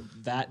sure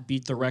that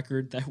beat the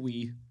record that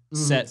we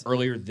set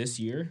earlier this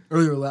year.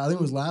 Earlier, I think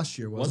it was last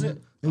year, wasn't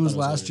it? I It was thought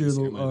it was last earlier year. this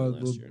year. It might have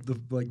been last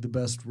year. The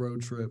best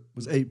road trip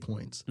was 8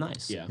 points.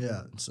 Nice. Yeah.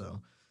 Yeah, so,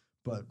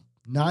 but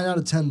 9 out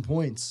of 10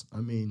 points.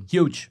 I mean,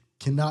 Huge.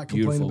 cannot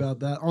complain Beautiful. about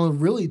that on a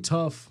really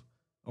tough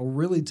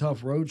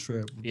road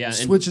trip. Yeah, and-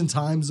 switching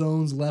time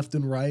zones left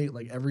and right,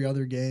 like every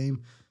other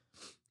game.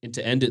 And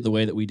to end it the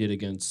way that we did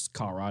against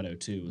Colorado,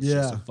 too, was just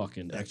Yeah. a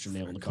fucking extra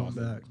nail in the coffin.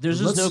 Comeback. There's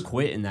just no Let's-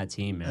 quit in that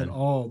team, man. at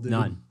all, dude.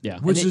 None. Yeah.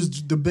 Which And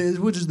is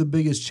the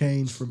biggest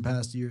change from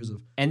past years of.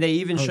 And they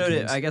even showed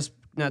it, Hurricanes. I guess,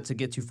 not to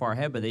get too far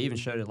ahead, but they even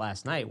showed it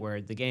last night where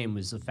the game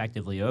was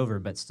effectively over,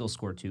 but still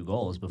scored 2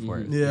 goals before,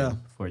 Yeah.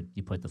 before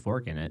you put the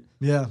fork in it.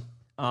 Yeah,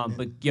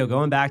 But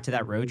going back to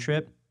that road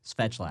trip,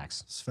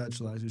 Svetchlax.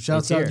 Svetchlax.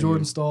 Shouts It's out here,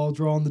 Jordan dude. Stahl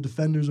drawing the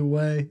defenders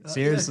away.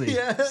 Seriously.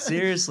 Yeah.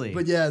 Seriously.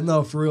 But yeah,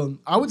 no, for real.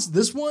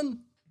 This one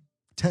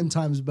 10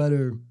 times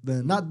better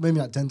than maybe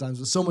not 10 times,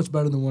 but so much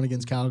better than one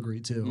against Calgary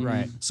too.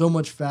 Right. So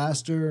much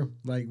faster,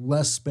 like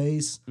less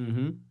space.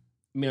 Mm-hmm.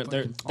 I mean,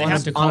 they On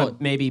have a- to call on a it.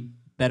 maybe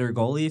better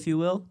goalie, if you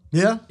will.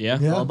 Yeah. Yeah.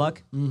 Yeah. Ballbuck.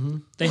 Mm-hmm.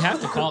 They have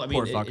to call it. I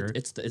mean, Poor fucker.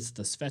 it's the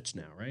Svetch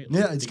now, right?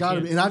 Yeah, Like, it's they got to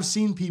can't- be. And I've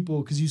seen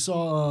people because you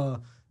saw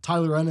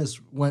Tyler Ennis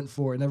went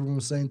for it, and everyone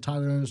was saying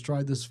Tyler Ennis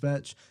tried this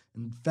fetch,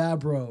 and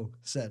Fabro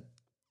said,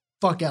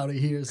 "Fuck out of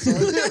here!"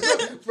 son."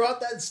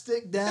 Brought that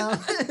stick down.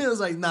 It was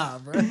like, nah,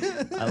 bro.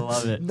 I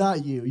love it.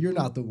 Not you. You're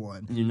not the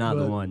one. You're not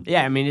the But- one.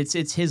 Yeah, I mean, it's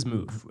his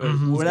move.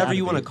 Whatever gotta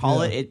you want to be. call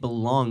Yeah. it, it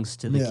belongs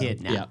to the Yeah.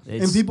 kid now. Yeah.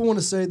 It's, And people want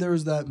to say there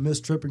was that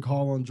missed trip and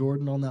call on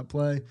Jordan on that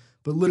play,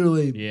 but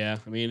literally, Yeah.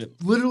 I mean,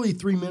 literally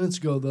 3 minutes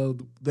ago, though,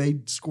 they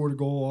scored a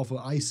goal off of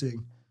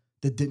icing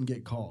that didn't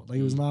get called. Like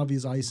it was an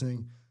obvious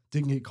icing,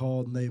 didn't get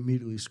called, and they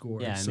immediately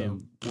scored. yeah, I so,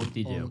 mean,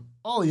 whoop-de-doo.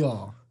 all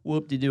y'all.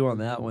 Whoop-de-doo on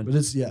that one. But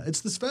it's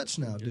the Svetch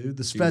now, dude.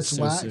 The Dude, Svetch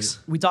so lax. sick.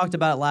 We talked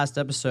about it last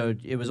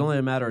episode. It was only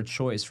a matter of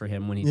choice for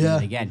him when he Yeah.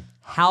 did it again.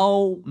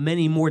 How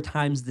many more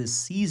times this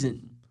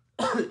season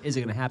is it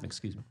going to happen?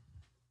 Excuse me.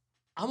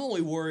 I'm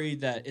only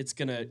worried that it's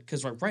gonna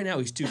because right now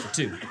he's 2 for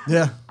 2.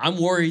 Yeah. I'm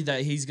worried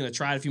that he's gonna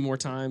try it a few more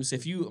times.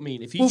 If he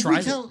Well,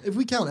 tries if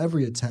we count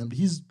every attempt,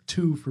 he's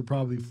 2 for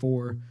probably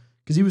 4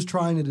 because he was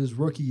trying it his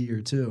rookie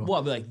year too.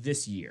 well, but like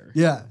this year.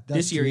 Yeah,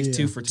 This year he's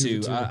 2 for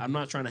 2. I'm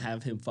not trying to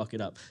have him fuck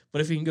it up,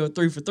 but if he can go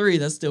 3 for 3,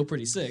 that's still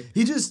pretty sick.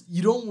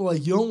 You don't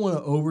want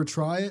to over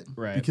try it,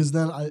 Right. Because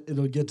then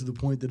it'll get to the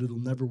point that it'll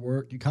never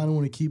work. You kind of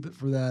want to keep it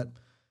for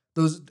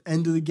those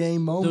end of the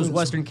game moments. Those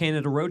Western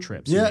Canada road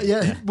trips.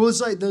 Yeah. Well,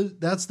 it's like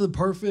that's the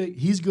perfect.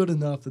 He's good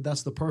enough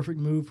that's the perfect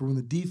move for when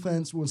the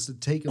defense wants to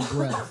take a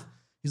breath.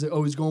 He's like,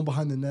 oh, he's going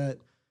behind the net.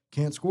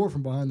 Can't score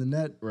from behind the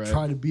net. Right.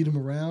 Try to beat him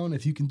around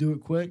if you can do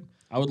it quick.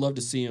 I would love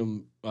to see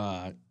him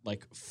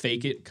like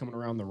fake it coming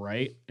around the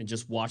right and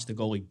just watch the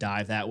goalie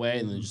dive that way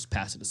and then just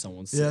pass it to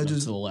someone sitting up to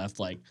the left.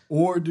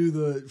 Or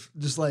do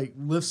just like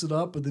lifts it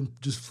up and then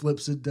just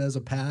flips it as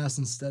a pass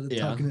instead of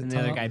tucking it And the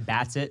top. other guy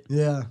bats it.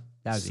 Yeah.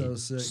 That would so be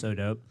sick. so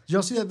dope. Did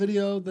y'all see that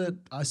video that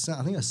I sent?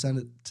 I think I sent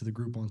it to the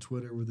group on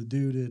Twitter where the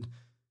dude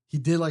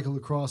did like a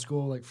lacrosse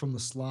goal like from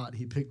the slot.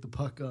 He picked the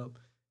puck up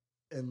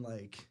and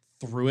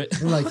threw it.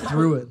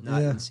 threw it. No, I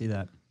Yeah. didn't see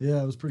that.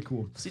 Yeah, it was pretty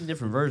cool. I've seen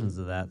different versions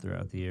of that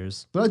throughout the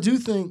years. But I do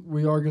think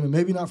we are going to,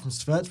 maybe not from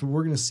Svets, but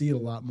we're going to see it a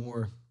lot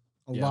more.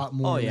 A lot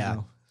more. Oh, yeah.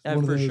 now. Yeah,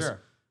 One of for those-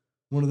 sure.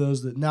 One of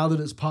those that now that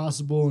it's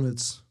possible and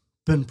it's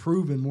been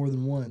proven more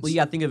than once. Well, you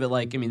got to think of it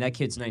like, that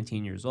kid's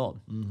 19 years old.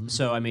 Mm-hmm.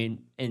 So,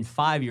 in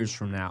 5 years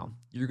from now,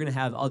 you're going to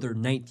have other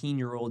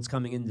 19-year-olds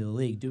coming into the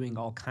league doing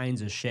all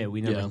kinds of shit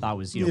we never thought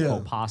was,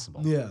 quote,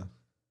 possible. Yeah.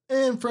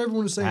 And for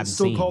everyone to say it's haven't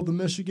still seen. called the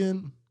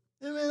Michigan,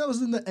 that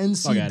was in the outta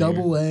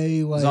NCAA.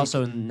 It was also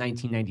in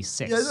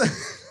 1996.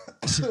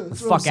 The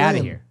Fuck out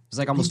of here. It was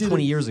like almost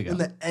 20 years ago. In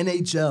the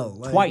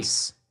NHL.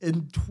 Twice.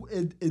 In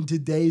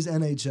today's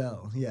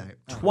NHL. Yeah.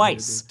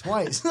 Twice.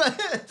 Twice.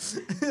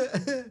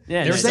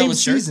 Yeah, There were Same selling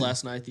shirts season.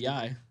 last night at the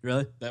Eye.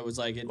 really? That was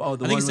like it. Oh,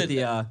 the I think one it with said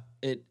the...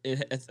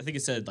 I think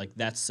it said like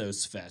that's so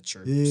Svetch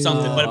or Yeah.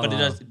 something, but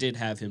it did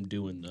have him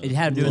doing the It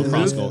had him doing the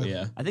cross video. goal.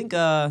 Yeah. I think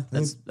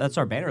that's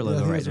our banner I logo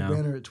think right it's a now.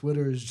 banner at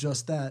Twitter is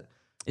just that.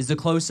 Is the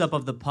close-up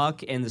of the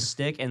puck and the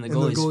stick and the And the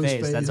goalie's goalie's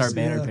face. That's our face,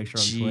 banner yeah. picture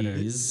on Twitter.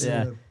 Jeez.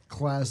 Yeah.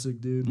 Classic,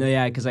 dude. No,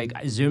 yeah, because I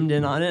zoomed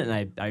in on it and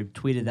I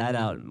tweeted that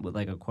out with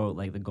like a quote,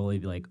 like the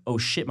goalie be like, "Oh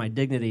shit, my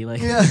dignity!" Like,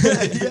 Yeah.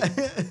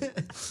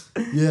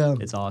 Yeah.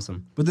 it's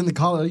awesome, But then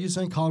are you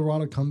saying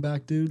Colorado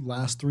comeback, dude?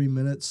 Last 3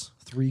 minutes,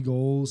 3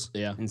 goals.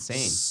 Yeah. insane.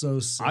 So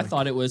sick. I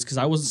thought it was because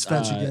I was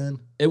Svetch again.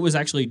 It was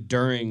actually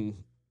during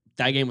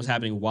that game was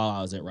happening while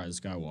I was at Rise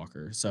of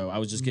Skywalker, so I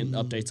was just getting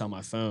updates on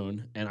my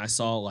phone, and I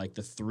saw like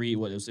the three. It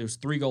was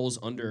 3 goals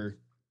under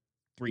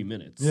 3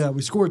 minutes. Yeah,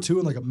 we scored 2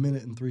 in like a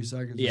minute and 3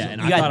 seconds. or Yeah, something.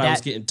 and You I got thought I was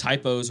that- getting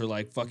typos or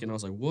like fucking. I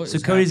was like, "What?" So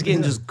is Cody's happening?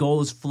 getting just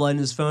goals flooding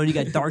his phone. You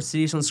got Darth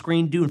Sidious on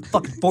screen doing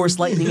fucking force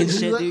lightning and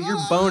shit, dude. Your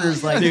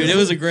boner's like, Dude, it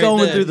was a great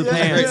going day. through the Yeah.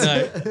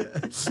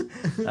 pants. Great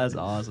night. That's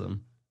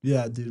awesome.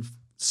 Yeah, dude.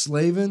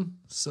 Slavin,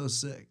 so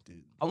sick,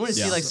 dude. I want to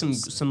see Yeah. like So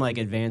some like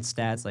advanced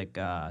stats, like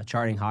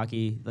charting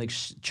hockey, like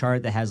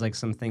chart that has like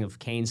something of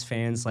Canes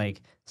fans,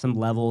 like some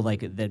level like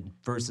that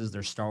versus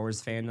their Star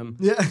Wars fandom.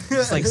 Yeah.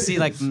 Just like see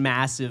like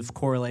massive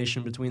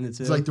correlation between the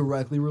two. It's like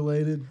directly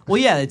related. Well,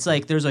 yeah, it's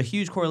like there's a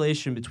huge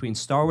correlation between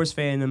Star Wars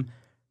fandom,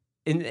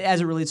 and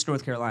as it relates to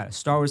North Carolina,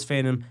 Star Wars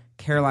fandom,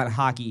 Carolina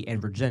hockey,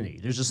 and virginity.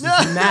 There's just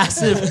this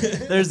massive.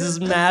 There's this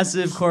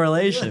massive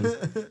correlation.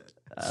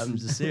 I'm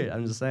just serious.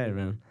 I'm just saying,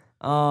 man.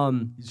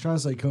 He's trying to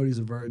say Cody's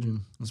a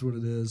virgin. That's what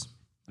it is.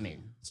 I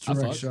mean, It's I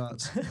direct fuck.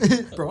 shots.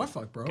 Bro, I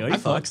fuck, bro. Cody I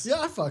fuck. fucks. Yeah,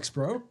 I fucks,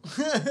 bro.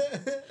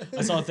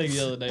 I saw a thing the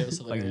other day. It was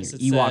Fucking hilarious.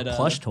 It Ewok said,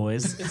 plush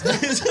toys.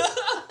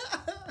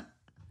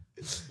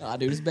 Nah,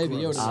 dude, it's Baby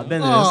Yoda. I've man.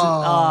 been there.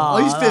 Oh,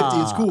 he's 50.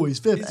 It's cool. He's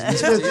 50.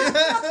 He's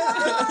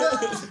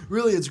 50.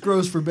 Really, it's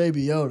gross for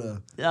Baby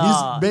Yoda.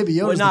 Baby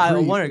Yoda's Well, I the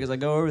creep. wonder because I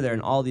go over there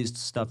and all these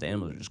stuffed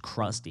animals are just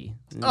crusty.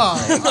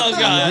 Oh, Oh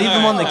god, Leave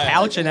them on the alright.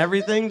 couch and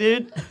everything,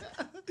 dude.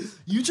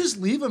 you just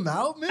leave him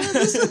out, man?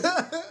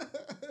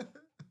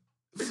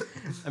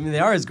 I mean, they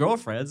are his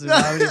girlfriends.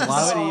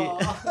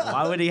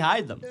 Why would he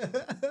hide them?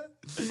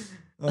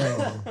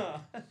 Oh.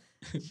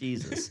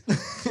 Jesus.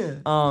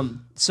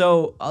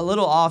 So a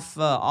little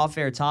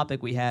off-air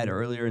topic we had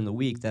earlier in the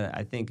week that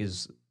I think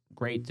is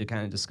great to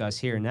kind of discuss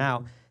here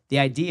now. The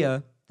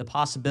idea, the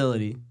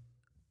possibility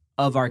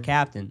of our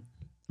captain,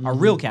 our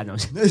real captain,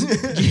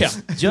 Yeah.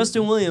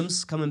 Justin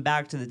Williams coming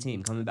back to the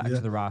team, coming back Yeah.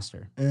 to the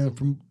roster. And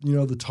from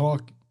the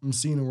talk I'm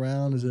seeing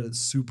around is that it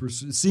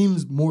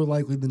seems more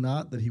likely than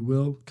not that he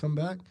will come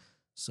back.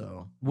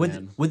 So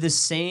Man. Would the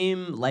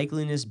same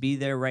likeliness be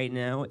there right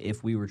now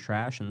if we were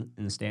trash in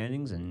the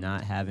standings and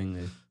not having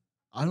the...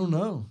 I don't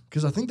know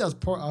because I think that's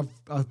part.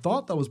 I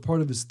thought that was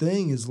part of his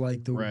thing is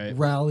like the Right.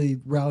 rally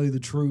the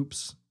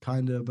troops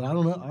kind of. But I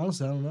don't know.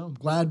 Honestly, I don't know. I'm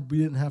glad we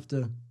didn't have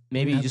to.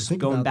 Maybe have to just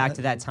think going about back that.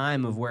 to that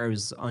time of where I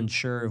was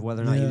unsure of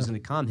whether or not he Yeah. was going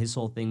to come. His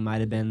whole thing might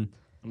have been,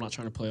 I'm not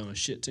trying to play on a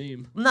shit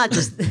team. Not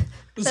just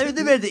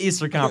they made the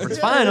Eastern Conference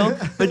Final,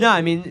 but no,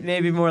 I mean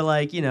maybe more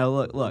like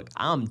look,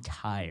 I'm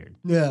tired.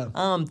 Yeah.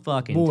 I'm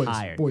fucking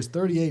tired. Boys,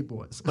 38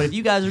 boys. But if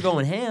you guys are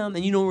going ham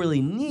and you don't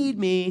really need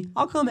me,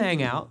 I'll come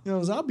hang out.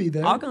 I'll be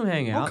there. I'll come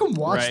hang out. I'll come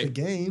watch Right. the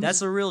game.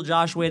 That's a real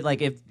Josh Wade.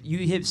 Like if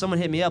someone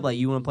hit me up like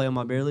you want to play on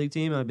my bear league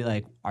team, I'd be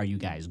like, are you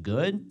guys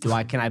good?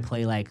 Can I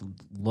play like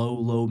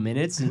low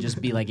minutes and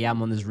just be like, yeah,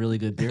 I'm on this really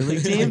good beer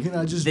league team? Can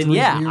I just then drink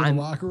yeah, beer in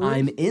the locker room?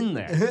 I'm in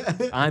there.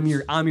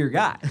 I'm your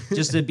guy.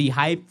 Just to be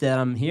hyped that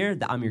I'm here,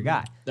 that I'm your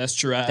guy. That's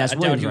true. I That's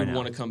doubt Williams he right would now.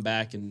 want to come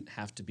back and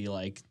have to be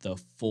like the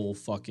full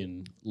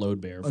fucking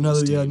load bearer. For Another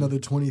this team. another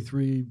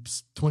 23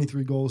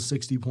 goals,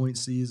 60-point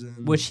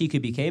season. Which he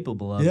could be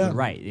capable of. Yeah. But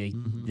right.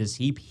 Does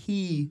he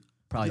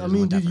probably I doesn't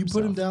mean, want that dude, for you put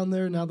him himself. down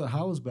there now that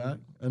Howell's back,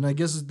 and I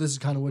guess this is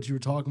kind of what you were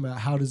talking about.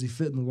 How does he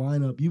fit in the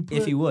lineup?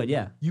 If he would,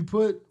 yeah. You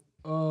put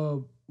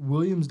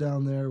Williams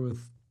down there with,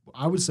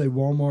 I would say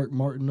Walmart,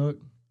 Martinook,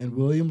 and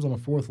Williams on a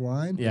fourth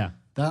line. Yeah.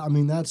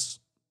 That's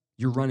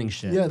You're running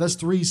shit. that's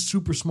three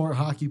super smart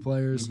hockey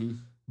players. Mhm.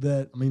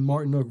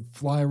 Martinook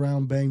fly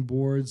around, bang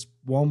boards.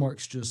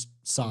 Walmart's just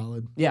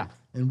solid, Yeah.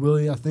 and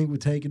Willie I think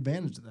would take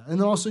advantage of that. And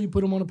then also you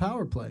put him on a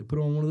power play, put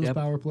him on one of those Yep.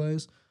 power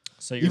plays.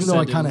 So you're Even though I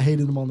sending- kind of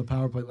hated him on the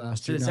power play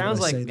last So year. it now that sounds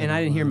I like, say that and I out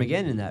didn't hear loud.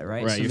 McGinn in that,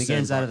 right? Right, So you're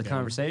saying McGinn's out of the Barkov.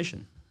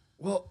 conversation.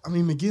 Well,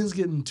 McGinn's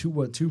getting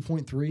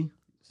 2.3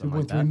 Something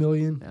like 2.3 that.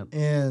 million, Yep.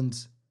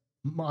 and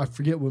I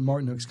forget what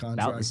Martinook's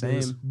contract is.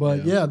 same.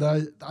 But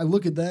I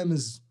look at them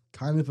as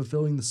kind of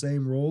fulfilling the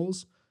same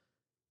roles.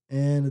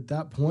 And at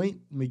that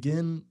point,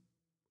 McGinn,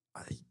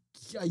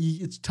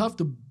 it's tough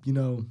to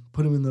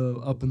put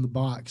him up in the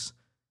box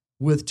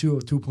with a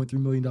 $2.3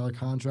 million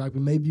contract.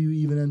 But maybe you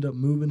even end up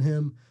moving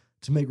him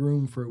to make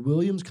room for a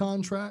Williams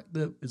contract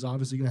that is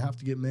obviously going to have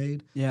to get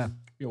made. Yeah.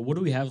 What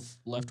do we have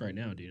left right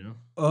now? Do you know?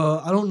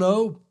 I don't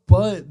know,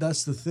 but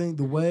that's the thing.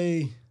 The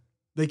way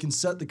they can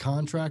set the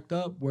contract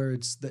up where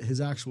it's that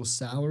his actual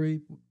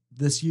salary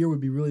this year would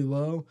be really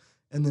low,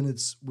 and then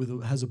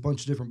has a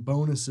bunch of different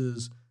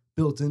bonuses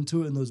built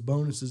into it, and those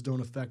bonuses don't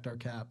affect our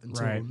cap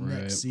until Right.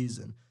 next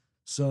season.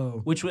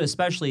 So Which would,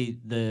 especially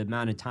the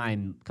amount of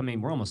time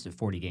coming, we're almost at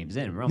 40 games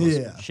in. We're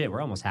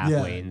almost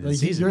halfway into the like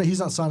season. he's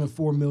not signing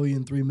 $4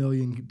 million, $3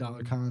 million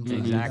contract. at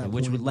Exactly, that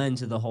which would point. lend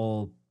to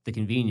the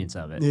convenience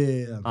of it.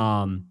 Yeah.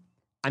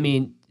 I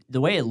mean,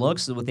 the way it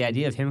looks with the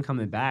idea of him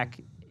coming back,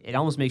 it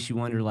almost makes you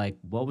wonder, like,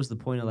 what was the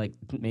point of like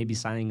maybe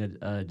signing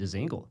a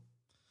Dzingel?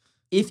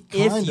 If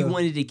you Kinda.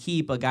 wanted to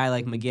keep a guy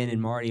like McGinn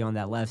and Marty on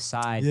that left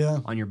side Yeah.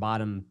 on your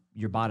bottom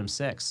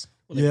six,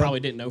 Well, they Yeah. probably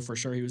didn't know for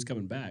sure he was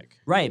coming back.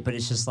 right? But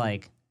it's just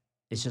like,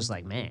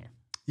 man,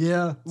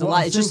 Yeah. it's a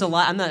lot. It's just a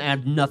lot. I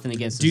have nothing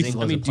against Dzingel as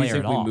a do you player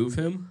think at we all. move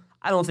him?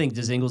 I don't think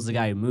Dzingel's the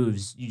guy who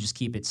moves. You just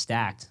keep it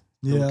stacked.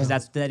 Yeah.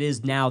 Because that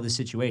is now the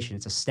situation.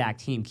 It's a stacked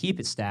team. Keep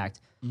it stacked.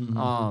 And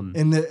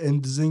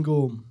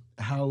Dzingel,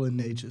 Howell, and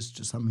Natchez,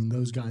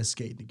 those guys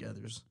skating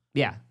together is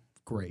Yeah.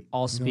 great.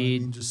 All You know what I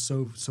speed. mean? Just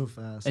so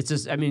fast. It's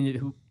just, we've he's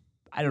been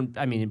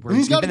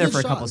got a there good for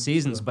a couple shot,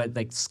 seasons, so. but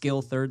like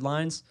skill third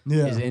lines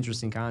Yeah. is an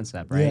interesting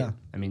concept, right? Yeah.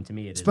 I mean, to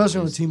me, it is.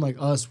 Especially on a team like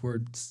us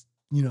where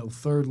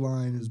third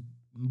line is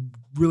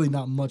really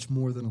not much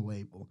more than a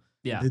label.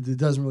 Yeah, It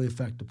doesn't really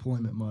affect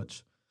deployment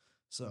much.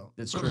 So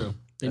that's true.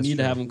 They That's need to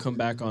true. have him come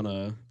back on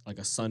a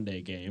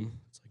Sunday game.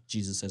 It's like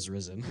Jesus has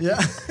risen. yeah,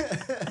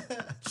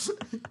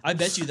 I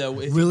bet you though,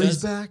 if Willie's he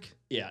does, back.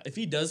 if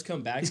he does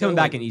come back, He's coming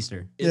though, back like, in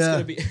Easter, It's Yeah.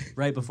 gonna be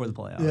right before the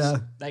playoffs. Yeah.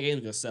 that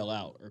game's gonna sell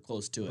out or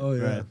close to it. Oh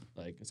yeah. Right.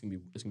 Like it's gonna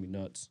be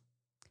nuts.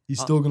 He's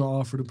still gonna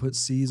offer to put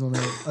C's on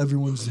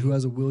everyone who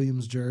has a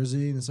Williams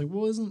jersey, and it's like,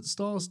 well, isn't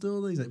Stahl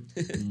still there? He's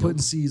like putting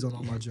C's on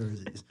all my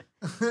jerseys.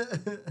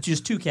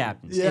 Just two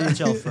captains. Yeah.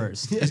 NHL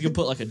first. He's gonna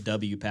put like a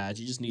W patch.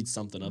 He just needs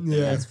something up Yeah.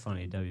 there. That's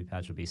funny. W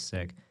patch would be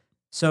sick.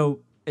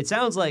 So it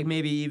sounds like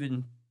maybe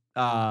even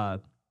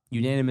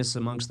unanimous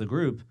amongst the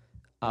group.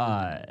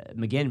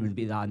 McGinn would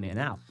be the odd man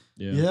out.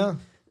 Yeah.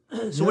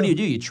 So what do?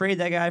 You trade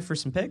that guy for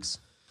some picks?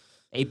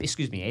 A pick.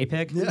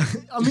 Yeah,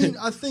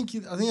 I think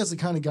that's the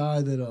kind of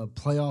guy that a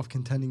playoff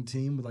contending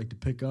team would like to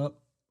pick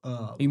up.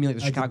 You mean like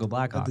the at Chicago at the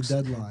Blackhawks?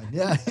 deadline.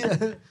 Yeah,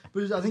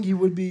 but I think he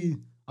would be.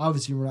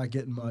 Obviously, we're not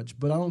getting much,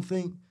 but I don't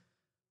think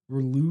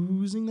we're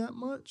losing that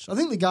much. I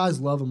think the guys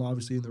love him.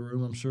 Obviously, in the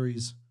room, I'm sure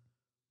he's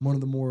one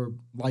of the more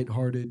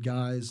lighthearted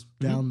guys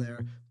down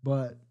there.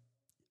 But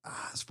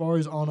as far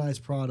as on ice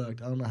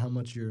product, I don't know how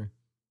much you're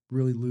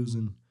really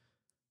losing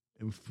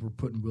if we're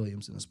putting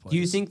Williams in his place. Do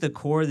you think the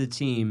core of the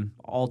team,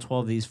 all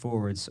 12 of these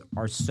forwards,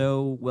 are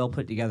so well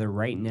put together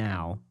right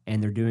now,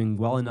 and they're doing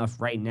well enough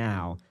right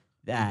now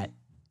that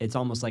it's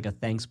almost like a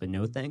thanks but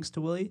no thanks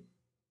to Willie?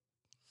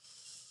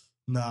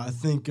 No, I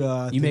think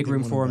You make they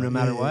room want for him no back.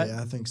 matter Yeah, what?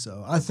 Yeah, I think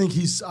so. I think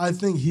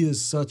he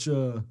is such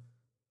a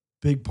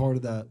big part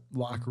of that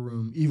locker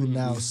room, even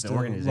now. The Still,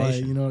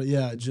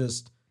 organization.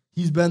 just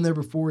he's been there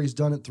before. He's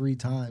done it 3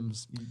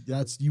 times.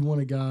 You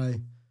want a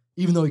guy,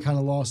 even though he kind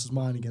of lost his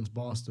mind against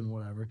Boston,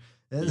 whatever.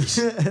 That's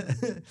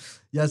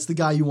the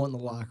guy you want in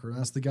the locker room.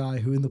 That's the guy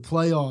who, in the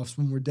playoffs,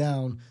 when we're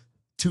down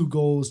 2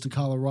 goals to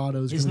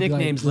Colorado. His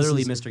nickname's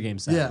literally Mr. Game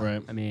 7. Yeah.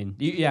 Right. I mean,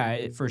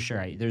 for sure.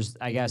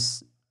 I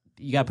guess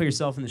you got to put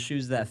yourself in the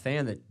shoes of that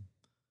fan that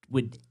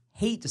would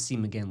hate to see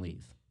him again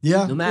leave.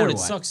 Yeah. No matter Well, it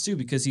what. sucks too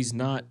because he's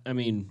not. I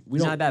mean, we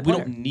He's not a bad we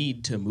player. don't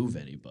need to move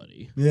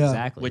anybody. Yeah.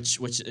 Exactly. Which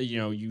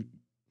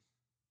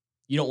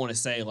you don't want to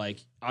say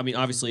like. I mean,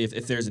 obviously,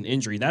 if there's an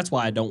injury, that's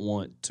why I don't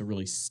want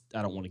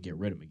to get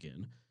rid of him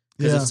again.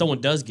 Because if someone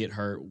does get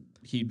hurt,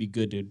 he'd be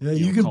good to. Yeah,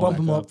 you can call bump back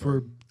him up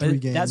for 3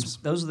 games.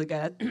 Those are the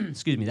guys.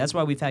 Excuse me. That's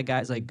why we've had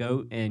guys like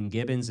Goat and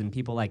Gibbons and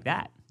people like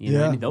that. You know,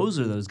 what I mean, those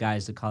are those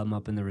guys that come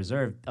up in the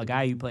reserve. A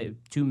guy you pay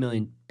 $2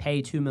 million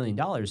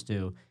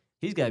to,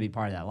 he's got to be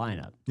part of that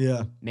lineup.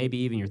 Yeah. Maybe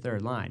even your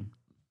third line.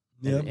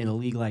 Yeah. In a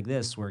league like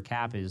this, where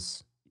cap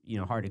is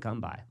hard to come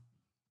by.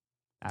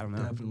 I don't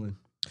know. Definitely.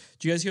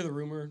 Do you guys hear the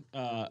rumor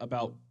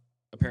about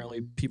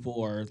apparently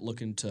people are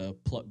looking to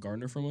pluck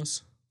Gardner from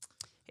us?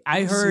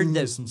 I heard seen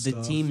that some the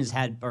stuff. team has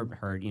had, or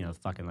heard,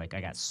 fucking like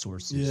I got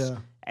sources. Yeah.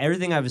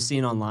 Everything I was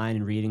seeing online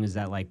and reading is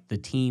that like the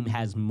team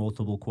has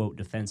multiple quote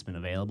defensemen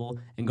available,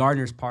 and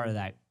Gardner's part of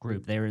that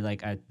group. They were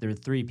like there were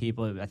 3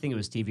 people. I think it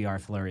was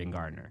TVR, Fleury, and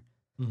Gardner.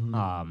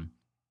 Mm-hmm.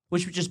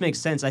 Which just makes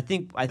sense. I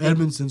think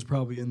Edmondson's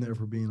probably in there,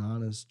 for being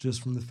honest,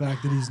 just from the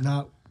fact that he's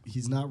not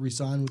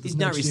re-signed with us he's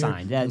not next year.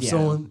 re-signed. Yeah, And yeah.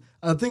 so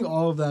I think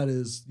all of that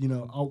is,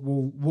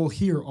 we'll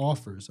hear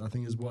offers. I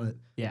think is what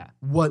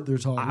they're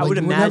talking. I would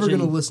we're never imagine- going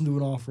to listen to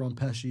an offer on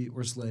Pesci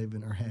or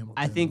Slavin or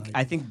Hamilton.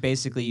 I think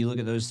basically you look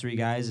at those 3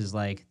 guys as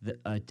like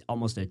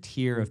almost a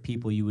tier of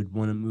people you would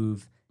want to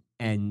move,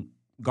 and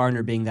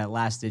Gardner being that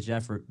last-ditch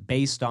effort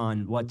based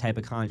on what type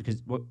of contract.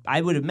 Because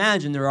I would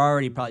imagine they're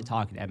already probably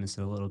talking to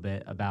Edmondson a little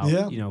bit about,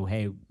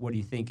 hey, what are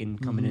you thinking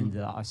coming into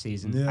the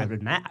offseason? Yeah.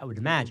 I would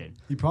imagine.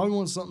 He probably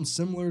wants something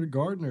similar to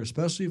Gardner,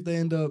 especially if they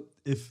end up,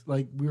 if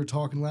like we were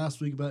talking last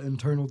week about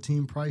internal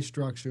team price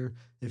structure,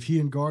 if he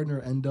and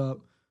Gardner end up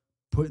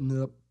putting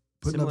up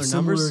Similar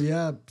similar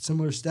numbers?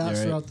 Similar stats Yeah, right.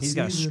 throughout the He's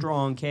season. got a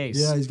strong case.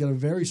 Yeah, he's got a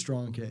very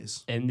strong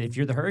case. And if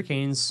you're the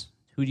Hurricanes,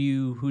 who do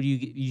you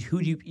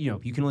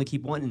you can only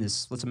keep one in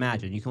this. Let's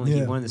imagine you can only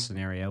keep one in this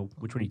scenario.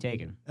 Which one are you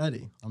taking?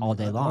 Eddie. All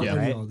day long, Eddie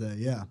right? all day,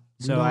 yeah.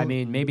 So I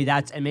mean, maybe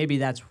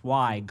that's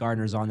why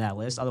Gardner's on that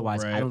list.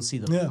 Otherwise, I Right. don't see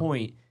the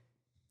point.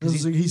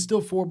 He's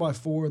still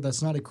 4x4.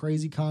 That's not a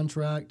crazy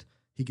contract.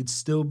 He could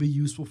still be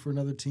useful for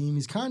another team.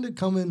 He's kind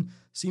of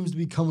seems to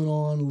be coming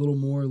on a little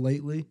more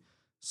lately.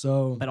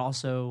 So, But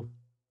also,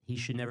 he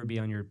should never be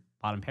on your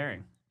bottom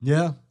pairing.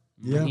 yeah.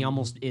 And he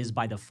almost is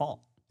by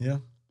default. Yeah.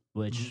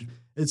 Which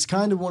It's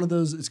kind of one of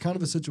those. It's kind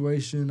of a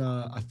situation.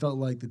 I felt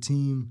like the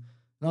team.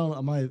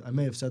 I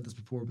may have said this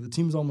before, but the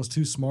team's almost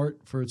too smart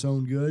for its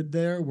own good.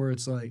 There, where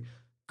it's like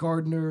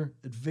Gardner,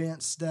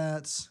 advanced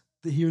stats.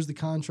 Here's the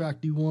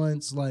contract he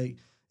wants. Like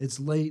it's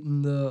late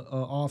in the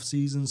off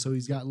season, so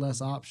he's got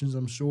less options.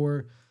 I'm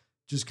sure.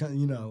 Just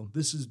kind of,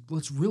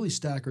 let's really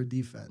stack our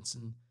defense.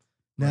 And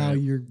now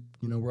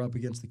we're up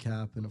against the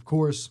cap, and of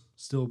course,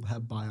 still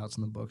have buyouts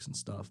in the books and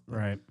stuff. But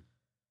right.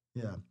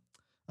 yeah.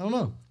 I don't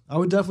know. I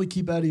would definitely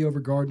keep Eddie over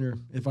Gardner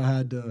if I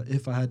had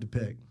to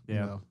pick.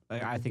 Yeah,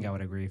 I think I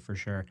would agree for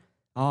sure.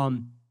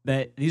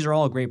 But these are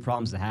all great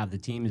problems to have. The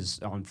team is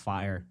on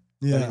fire.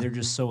 Yeah. I mean, they're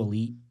just so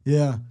elite.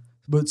 Yeah.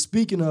 But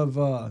speaking of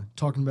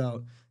talking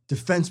about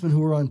defensemen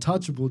who are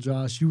untouchable,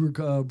 Josh, you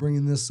were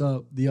bringing this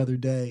up the other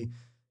day,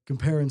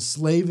 comparing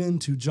Slavin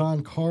to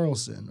John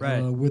Carlson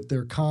with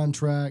their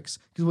contracts.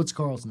 Because what's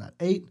Carlson at?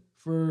 8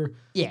 for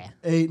 8,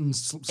 and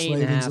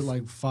Slavin's at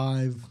like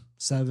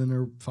 5.7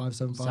 or 5.75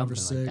 or Something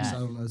 6. like that. I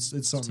don't know. It's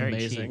It's something very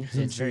amazing. cheap.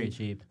 It's very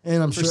cheap.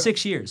 And I'm For sure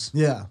 6 years.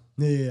 Yeah.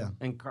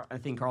 And I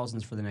think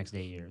Carlson's for the next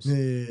 8 years.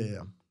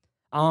 Yeah.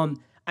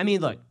 I mean,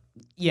 look,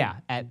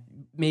 at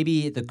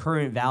maybe the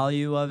current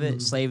value of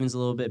it, Slavin's a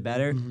little bit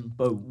better.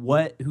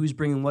 But who's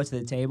bringing what to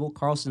the table?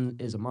 Carlson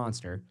is a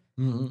monster.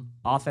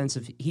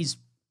 Offensive,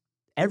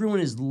 everyone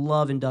is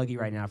loving Dougie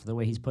right now for the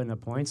way he's putting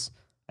up points.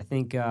 I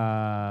think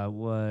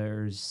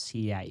where's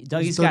he at?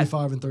 He's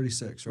 35 and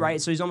 36, right?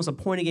 Right, so he's almost a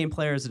point a game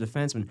player as a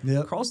defenseman.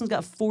 Yep. Carlson's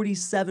got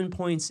 47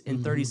 points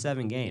in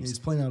 37 games, He's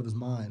playing out of his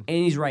mind. and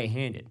he's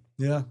right-handed.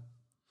 Yeah.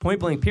 Point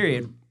blank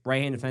period.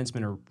 Right-handed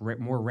defensemen are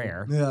more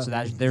rare. Yeah. So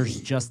there's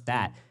just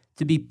that.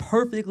 To be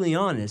perfectly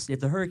honest, if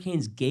the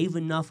Hurricanes gave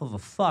enough of a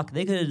fuck,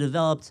 they could have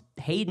developed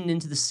Hayden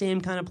into the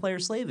same kind of player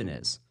Slavin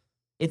is.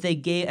 If they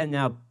gave, and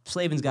now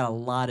Slavin's got a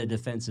lot of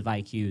defensive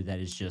IQ that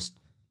is just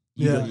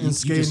you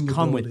just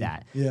come ability. with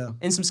that. Yeah.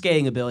 And some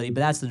skating ability,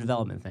 but that's the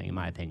development thing, in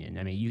my opinion.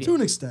 I mean, To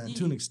an extent.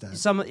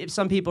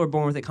 Some people are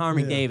born with it.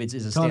 Connor McDavid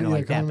is a skater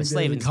like that, but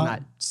Slavin's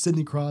not.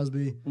 Sidney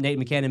Crosby. Nate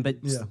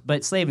McKinnon,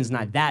 but Slavin's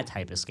not that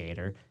type of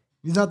skater.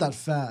 He's not that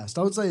fast.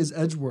 I would say his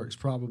edge works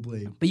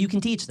probably. But you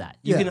can teach that.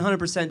 You Yeah. can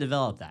 100%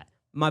 develop that.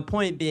 My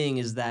point being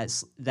is that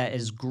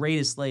as great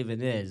as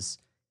Slavin is,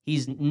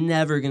 he's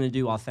never going to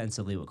do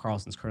offensively what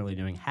Carlson's currently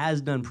doing,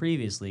 has done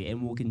previously,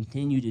 and will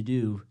continue to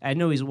do. I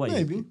know he's what?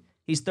 Maybe.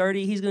 He's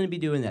 30. He's going to be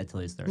doing that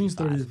till he's 35. He's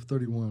 30 to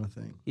 31, I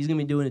think. He's going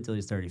to be doing it till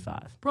he's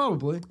 35.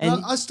 Probably.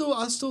 And- I still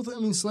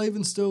think,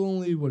 Slavin's still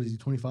only, what is he,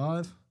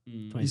 25?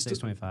 26,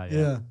 25.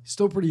 Yeah, he's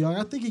still pretty young.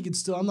 I think he could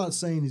still. I'm not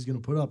saying he's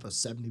going to put up a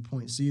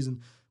 70-point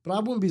season, but I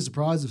wouldn't be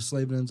surprised if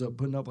Slavin ends up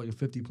putting up like a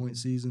 50-point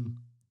season,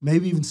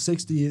 maybe even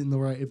 60 in the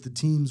right if the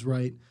team's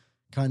right,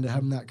 kind of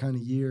having that kind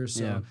of year.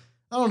 So Yeah.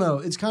 I don't know.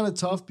 It's kind of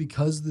tough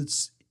because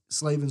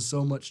Slavin's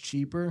so much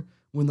cheaper.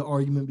 When the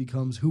argument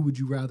becomes, who would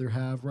you rather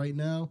have right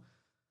now?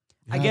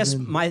 I guess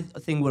my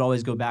thing would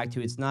always go back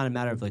to it's not a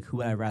matter of like who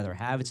would I rather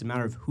have. It's a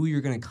matter of who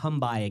you're going to come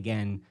by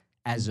again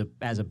as a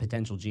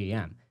potential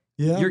GM.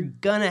 Yeah. You're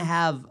gonna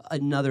have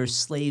another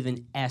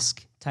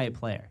Slavin-esque type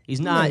player. He's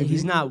not. Maybe.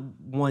 He's not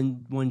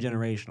one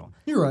generational.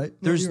 You're right.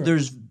 No, you're right.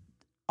 There's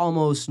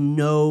almost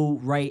no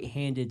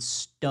right-handed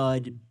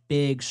stud,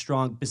 big,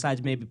 strong.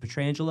 Besides maybe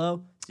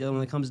Petrangelo, it's the other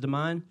one that comes to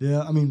mind.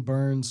 Yeah, I mean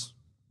Burns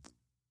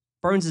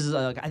Burns is.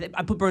 I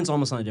put Burns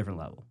almost on a different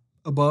level.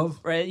 above.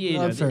 Right,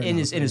 fair in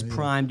his enough. Yeah.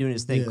 prime, doing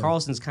his thing. Yeah.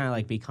 Carlson's kind of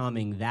like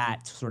becoming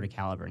that sort of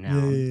caliber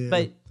now. Yeah.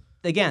 But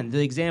again,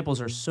 the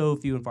examples are so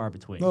few and far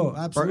between. No,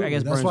 absolutely. I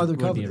guess That's Burns why they're would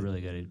be a coveted.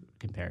 really good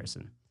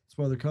comparison. That's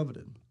why they're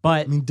coveted.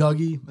 But I mean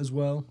Dougie as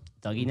well.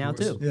 Dougie of now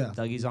course. too. Yeah.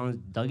 Dougie's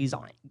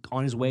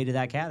on his way to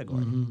that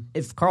category. Mhm.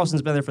 If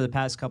Carlson's been there for the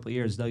past couple of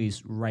years,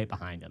 Dougie's right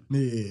behind him.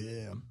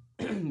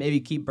 Yeah.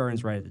 Maybe keep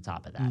Burns right at the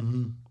top of that,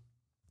 Mhm.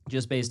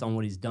 just based on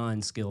what he's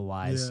done skill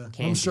wise.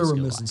 Yeah. I'm sure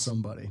we're missing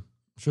somebody. I'm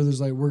sure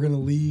there's like we're gonna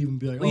leave and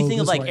be like. Well, you think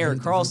of this like Eric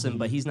right-handed Carlson, defender.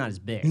 but he's not as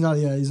big. He's not.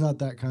 Yeah, he's not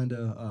that kind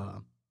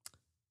of.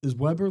 Is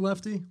Weber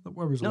lefty?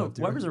 Weber's No,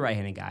 lefty. Weber's right? a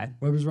right-handed guy.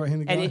 Weber's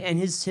right-handed guy. And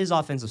his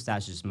offensive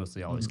stats just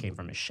mostly always came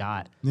from his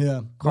shot.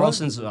 Yeah,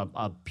 Carlson's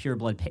a pure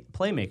blood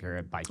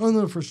playmaker by Oh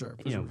no, for sure.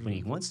 when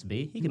he wants to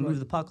be. He can You're move right.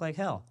 the puck like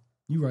hell.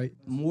 You're right.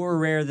 More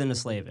rare than a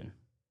Slavin.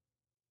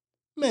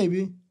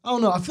 Maybe I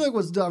don't know. I feel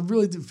like I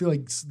really do feel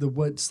like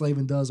what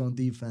Slavin does on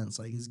defense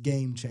like is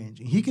game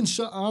changing. He can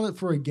shut on it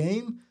for a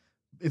game.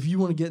 If you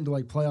want to get into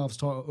like playoffs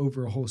talk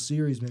over a whole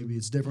series, maybe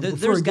it's different. But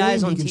for There's a game,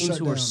 guys he on can teams shut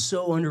who are down.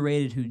 so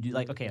underrated who do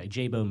like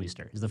Jay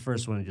Bouwmeester is the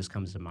first one that just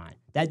comes to mind.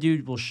 That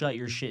dude will shut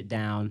your shit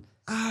down.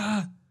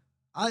 I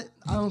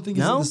don't think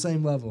he's No? at the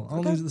same level. I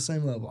don't think he's at the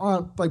same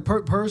level. Like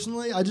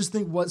personally, I just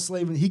think what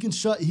Slavin he can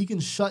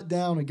shut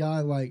down a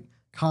guy like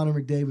Connor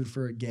McDavid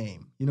for a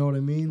game. You know what I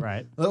mean?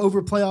 Right. Over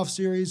a playoff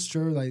series,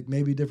 sure, like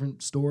maybe a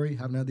different story.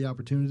 Haven't had the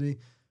opportunity,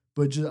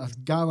 but just a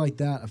guy like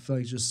that, I feel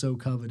like is just so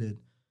coveted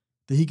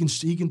that he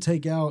can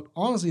take out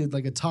honestly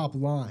like a top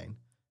line.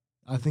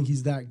 I think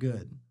he's that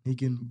good. He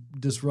can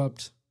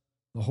disrupt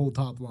the whole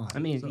top line. I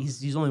mean, So-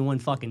 he's only one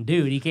fucking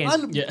dude. He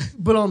can't. Yeah.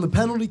 But on the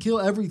penalty kill,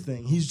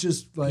 everything he's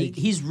just like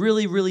He's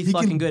really, really he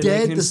fucking can good at dead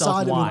making the himself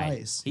side wide. of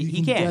an ice. He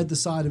can can. dead the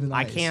side of an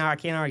I ice.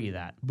 can't argue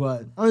that.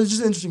 But it's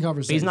just an interesting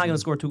conversation. But he's not going to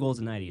score 2 goals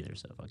a night either.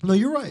 So fuck. No,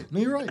 you're right.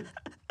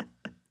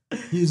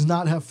 He does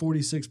not have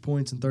 46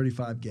 points in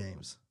 35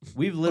 games.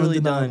 We've literally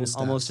done Undeniable stats.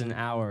 almost an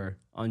hour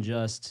on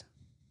just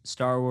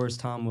Star Wars,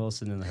 Tom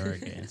Wilson, and the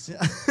Hurricanes.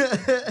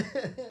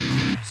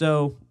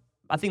 So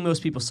I think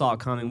most people saw it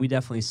coming. We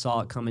definitely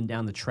saw it coming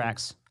down the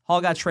tracks. Hall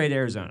got traded to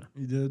Arizona.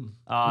 He did.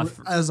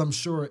 For- As I'm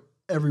sure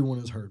everyone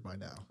has heard by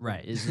now.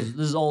 Right. This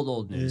is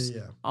old news.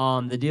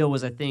 Yeah. The deal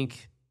was, I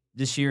think,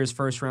 this year's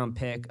first round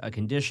pick, a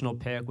conditional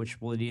pick, which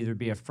would either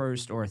be a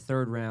first or a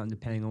third round,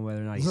 depending on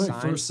whether or not he It's signs.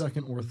 like first,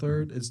 second, or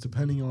third. It's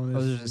depending on Oh,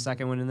 if. there's a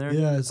second one in there.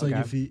 Yeah, it's like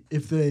Okay.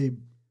 if they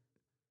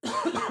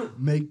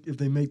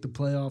make the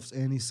playoffs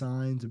and he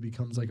signs, it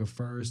becomes like a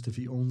first. If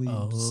he only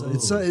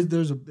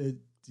there's a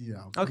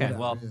Okay. whatever,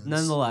 Well, yeah, it's-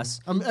 nonetheless,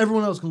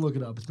 everyone else can look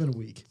it up. It's been a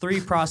week. 3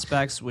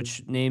 prospects,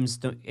 which names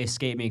don't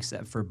escape me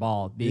except for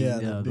Ball being Yeah,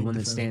 the the big one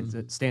that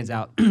defenseman. stands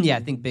out. Yeah, I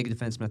think big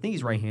defenseman. I think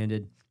he's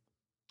right-handed.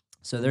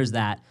 So there's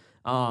that.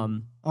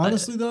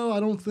 Honestly, though, I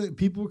don't think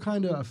people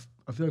kind of.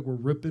 I feel like we're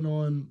ripping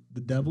on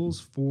the Devils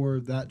for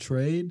that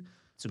trade.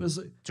 It's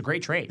a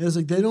great trade. It's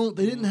like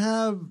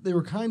they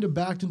were kind of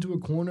backed into a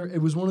corner.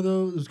 It was one of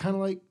those. It was kind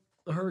of like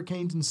the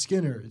Hurricanes and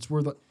Skinner. It's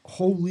where the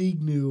whole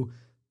league knew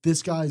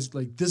this guy's.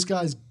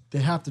 They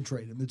have to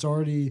trade him.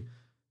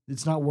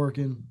 It's not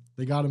working.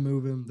 They got to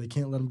move him. They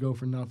can't let him go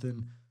for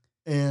nothing.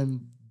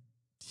 And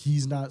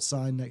he's not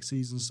signed next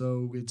season,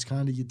 so it's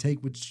kind of you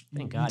take you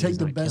Thank God take he's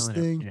the not best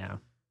killing thing. it, you know?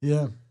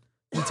 Yeah,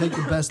 you take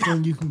the best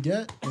thing you can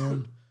get,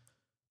 and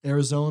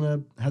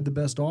Arizona had the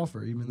best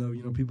offer, even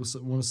though people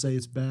want to say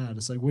it's bad.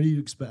 It's like, what do you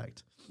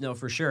expect? No,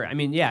 for sure. I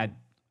mean, yeah.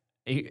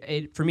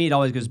 For me, it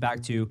always goes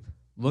back to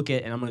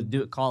and I'm going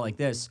to call it like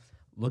this.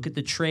 Look at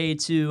the trade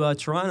to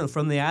Toronto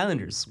from the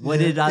Islanders. What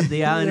did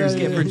the Islanders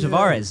get for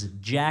Tavares?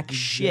 Jack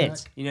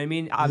shit. You know what I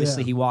mean?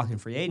 Obviously, he walked in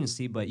free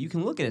agency, but you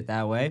can look at it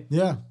that way.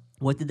 Yeah.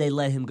 What did they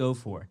let him go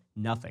for?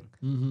 Nothing.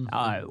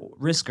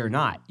 Risk or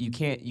not, you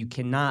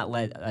cannot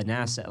let an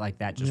asset like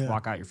that just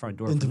walk out your front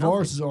door. And for Tavares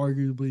nothing. is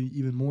arguably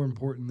even more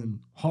important than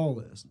Hall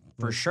is.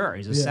 For sure.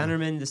 He's a Yeah.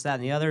 centerman, this, that,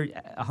 and the other,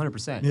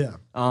 100%. Yeah.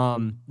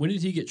 When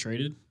did he get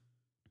traded?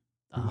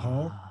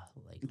 Hall?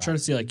 I'm trying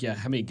to see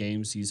how many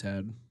games he's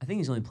had. I think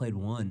he's only played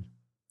 1.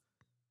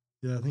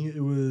 Yeah, I think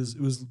it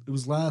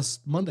was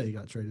last Monday he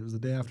got traded. It was the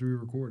day after we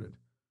recorded.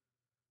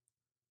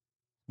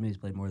 Maybe he's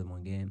played more than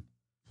 1 game.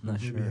 I'm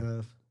not Maybe sure.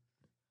 half.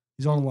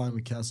 He's on the line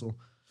with Kessel.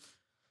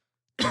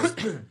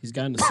 He's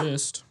got an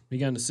assist. He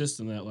got an assist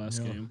in that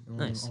last game.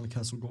 Nice. On the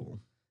Kessel goal.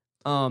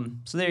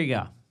 So there you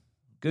go.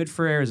 Good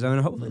for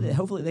Arizona.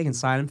 Hopefully they can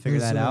sign him, figure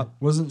that out.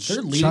 Wasn't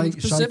They're leading the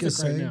Pacific Shaika right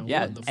saying? now.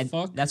 Yeah, What the and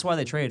fuck? that's why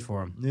they traded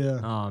for him. Yeah.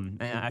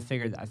 And I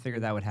figured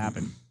that would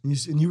happen.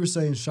 And you were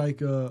saying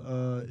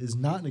Shaika is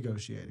not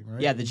negotiating,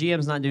 right? Yeah, the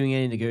GM's not doing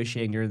any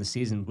negotiating during the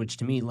season, which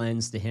to me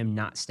lends to him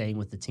not staying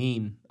with the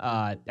team.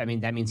 I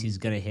mean, that means he's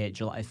going to hit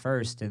July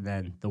 1st, and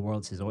then the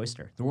world's his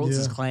oyster. The world's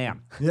his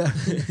clam. Yeah.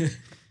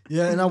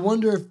 Yeah, and I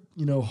wonder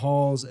if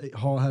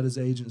Hall had his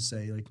agent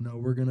say like, no,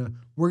 we're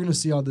gonna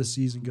see how this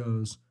season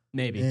goes.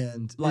 Maybe.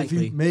 And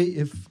Likely.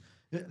 likely.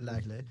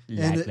 Likely.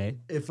 And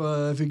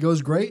if it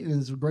goes great and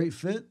it's a great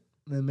fit,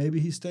 then maybe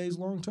he stays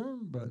long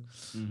term. But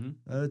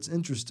it's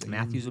interesting.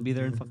 Matthews will be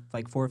there in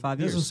like 4 or 5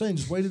 That's years. what I'm saying.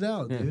 Just wait it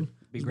out, Yeah, dude.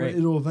 be Just great.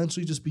 It'll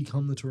eventually just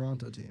become the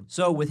Toronto team.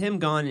 So with him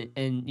gone,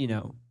 and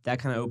that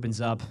kind of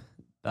opens up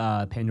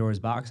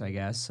Pandora's box, I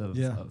guess, of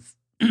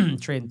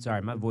trade.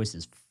 Sorry, my voice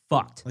is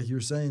fucked. Like you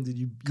were saying, did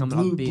you Coming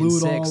up being blew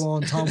it 6. all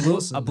on Tom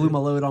Wilson? I blew my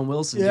load on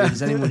Wilson. Yeah. Dude.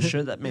 As anyone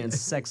should. That man's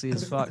sexy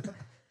as fuck.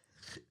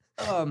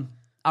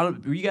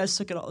 Were you guys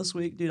sick at all this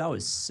week, dude? I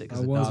was sick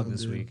as I a wasn't, dog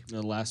this dude. week.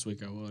 Last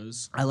week I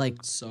was.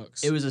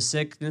 Sucks. It was a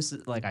sickness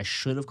that, like, I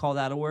should have called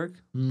out of work,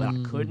 but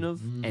I couldn't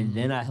have. And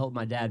then I helped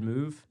my dad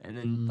move, and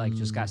then like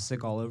just got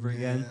sick all over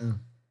again. Yeah.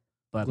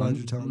 But Glad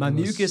you're telling my us.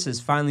 mucus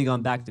has finally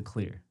gone back to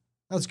clear,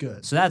 That's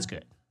good. so that's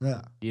good.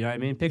 Yeah. You know what I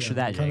mean? Picture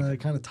that, Jake.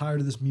 Kind of tired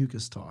of this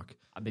mucus talk.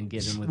 I've been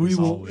getting with We this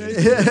all will. week.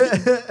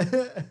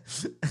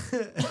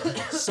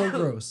 So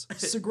gross.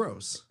 So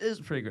gross. It's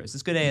pretty gross.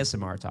 It's good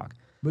ASMR talk.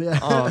 But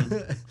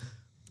yeah.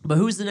 But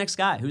who's the next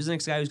guy? Who's the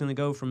next guy who's going to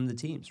go from the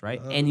teams,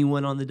 right?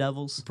 Anyone on the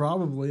Devils?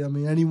 Probably. I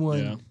mean,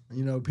 anyone.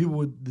 Yeah.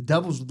 The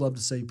Devils would love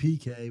to say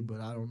PK, but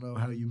I don't know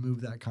how you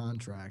move that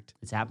contract.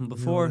 It's happened You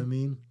know before. what I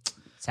mean?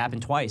 It's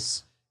happened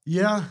twice.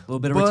 Yeah. A little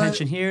bit of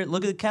retention here.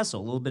 Look at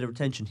Kessel. A little bit of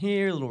retention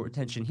here. A little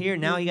retention here.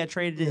 Now he got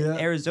traded to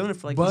Arizona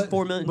for like this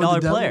 $4 million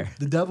player.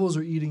 The Devils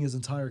are eating his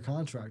entire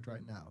contract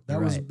right now.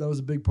 That was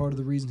a big part of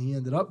the reason he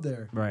ended up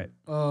there. Right.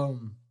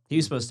 He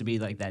was supposed to be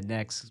like that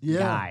next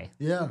guy.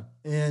 Yeah,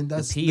 and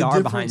that's The PR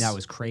behind that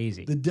was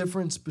crazy. The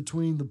difference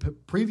between the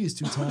previous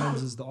two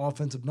times is the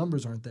offensive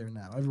numbers aren't there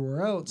now.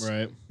 Everywhere else,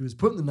 he was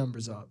putting the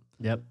numbers up.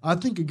 Yep. I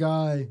think a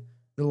guy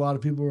that a lot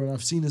of people, and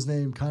I've seen his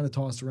name kind of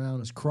tossed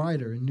around, is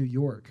Kreider in New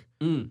York,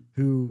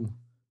 who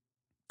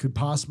could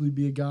possibly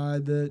be a guy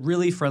that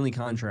really friendly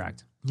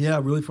contract. Yeah,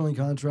 really friendly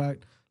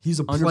contract.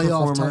 He's a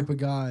playoff type of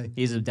guy.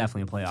 He's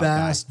definitely a playoff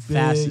Fast, guy. big,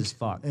 Fast as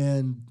fuck.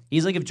 And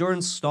he's like if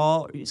Jordan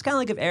Stahl. He's kind of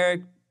like if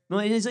Eric. No,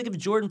 he's like if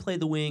Jordan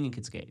played the wing and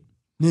could skate.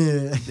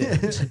 yeah,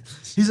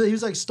 he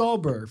was like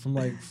Stahlberg from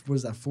like what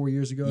was that 4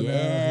 years ago?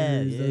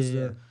 Yeah, There's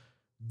the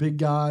big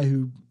guy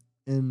who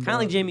kind of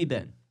like Jamie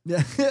Benn.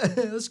 Yeah,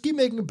 let's keep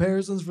making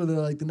comparisons for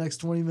the next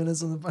 20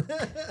 minutes on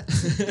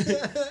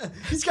the.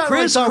 He's got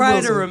Chris like Tom Kreider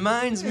Wilson.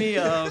 reminds me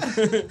of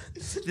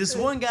this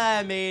one guy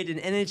I made in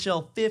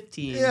NHL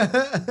 15.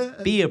 Yeah.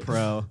 Be a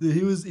pro. Dude,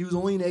 he was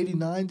only an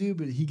 89 dude,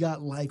 but he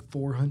got like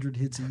 400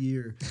 hits a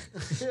year.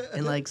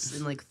 and like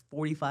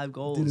 45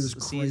 goals. Dude, it was a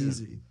crazy.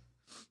 Season.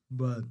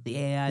 But the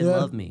AI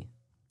love me.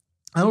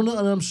 I don't know,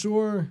 and I'm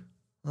sure.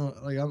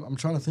 I'm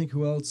trying to think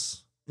who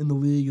else in the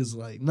league is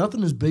like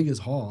nothing as big as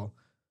Hall.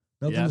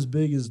 Nothing as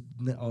big as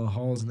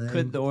Hall's name.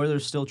 Could the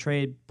Oilers still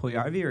trade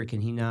Puljujarvi, or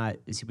can he not?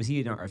 Was he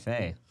an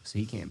RFA, so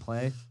he can't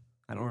play?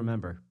 I don't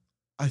remember.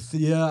 He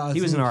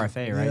was an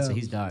RFA, right? So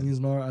he's done. He's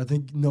an I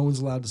think no one's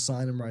allowed to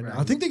sign him right now.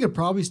 I think they could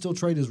probably still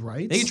trade his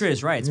rights. They could trade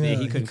his rights, but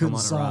he couldn't come on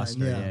a sign,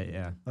 roster.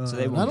 Yeah. So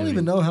they won't I don't do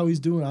even it. know how he's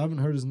doing. I haven't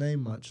heard his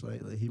name much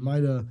lately. He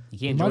might have. He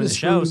can't join the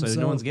show, so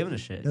no one's giving a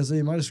shit. Yeah, so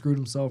he might have screwed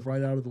himself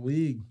right out of the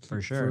league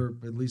For sure.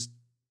 for at least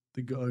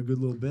a good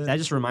little bit. That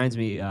just reminds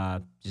me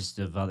just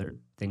of other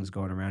things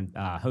going around.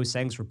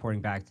 Ho-Seng's reporting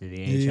back to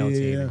the AHL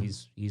team, and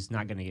he's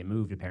not going to get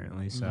moved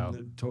apparently. So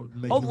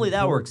hopefully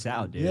that works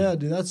out, dude. Yeah,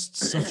 dude, that's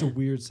such a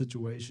weird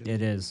situation.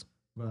 It is.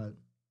 But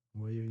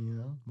well, you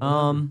know.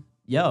 Whatever.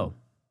 Yo,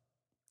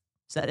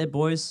 is that it,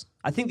 boys?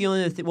 I think the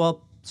only other thing.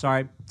 Well,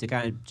 sorry to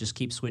kind of just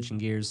keep switching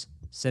gears,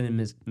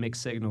 sending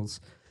mixed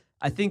signals.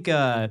 I think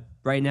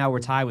right now we're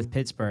tied with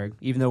Pittsburgh,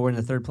 even though we're in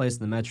the third place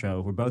in the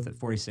Metro. We're both at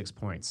 46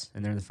 points,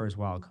 and they're in the first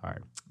wild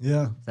card.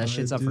 Yeah, That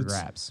shit's up for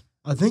grabs.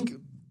 I think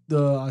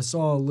I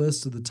saw a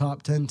list of the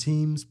top 10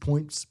 teams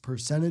points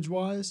percentage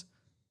wise,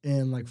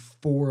 and like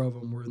 4 of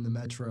them were in the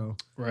Metro.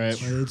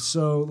 Right. Like, it's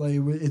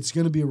it's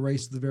going to be a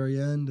race to the very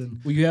end.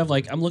 And well, you have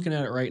I'm looking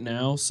at it right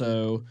now.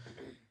 So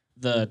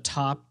the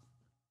top,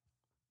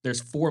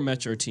 there's 4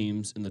 Metro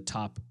teams in the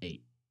top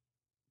 8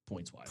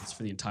 points wise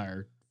for the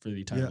entire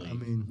league. I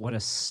mean, What a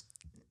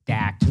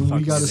stacked and fucking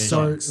we got to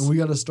division. we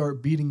got to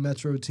start beating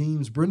Metro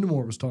teams.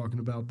 Brindamore was talking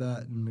about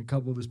that in a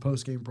couple of his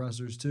post game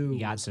pressers too. You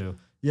got to.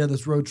 Yeah,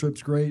 this road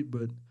trip's great,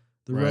 but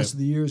the Right. rest of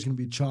the year is going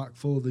to be chock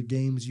full of the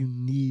games you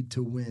need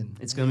to win.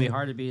 It's going to be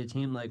hard to beat a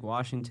team like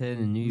Washington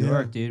and New Yeah.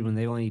 York, dude, when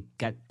they only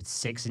got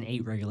 6 and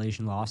 8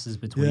 regulation losses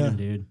between Yeah. them,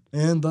 dude.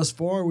 And thus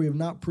far, we have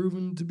not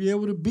proven to be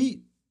able to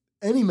beat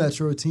any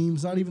Metro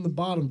teams, not even the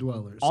bottom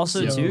dwellers.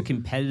 Also, So- too,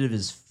 competitive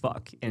as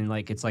fuck, and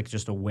like it's like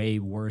just a way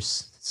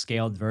worse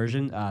scaled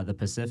version. The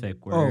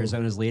Pacific, where Oh.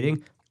 Arizona's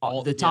leading,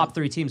 the top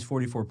 3 teams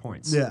 44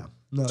 points. Yeah,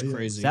 no, It's yeah.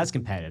 crazy. So that's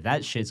competitive.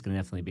 That shit's gonna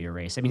definitely be a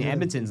race. I mean, Yeah.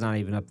 Edmonton's not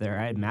even up there.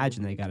 I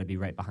imagine they got to be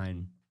right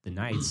behind the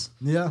Knights.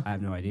 Yeah, I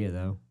have no idea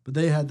though. but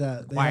they had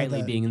that. They Quietly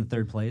had that, being in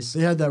 3rd place.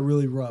 They had that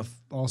really rough.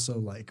 Also,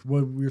 like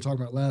what we were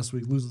talking about last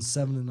week, losing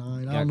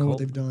 7-9. I don't know what cold.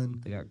 they've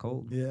done. They got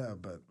cold. Yeah,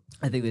 but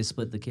I think they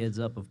split the kids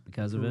up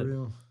because of for it,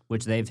 real,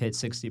 which they've hit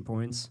 60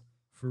 points.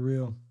 for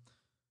real.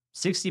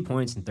 60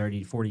 points in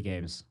 40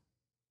 games.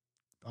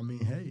 I mean,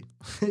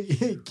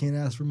 hey, can't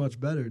ask for much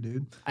better,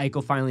 dude.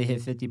 Eichel finally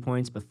hit 50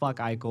 points, but fuck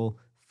Eichel.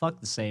 Fuck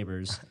the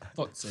Sabres.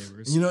 Fuck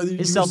Sabres. You know, you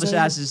His were selfish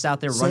saying ass is out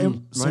there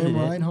running Sam it.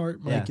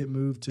 Reinhart might Yeah. get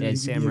moved too. Yeah, He could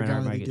Sam be a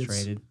Reinhart guy might that get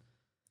traded.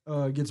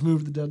 Gets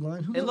moved at the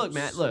deadline. Who And look,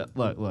 knows? Matt,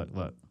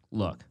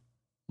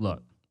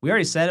 look. We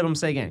already said it, but I'm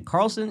saying again.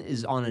 Carlson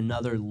is on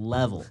another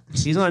level.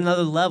 He's on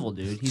another level,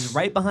 dude. He's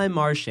right behind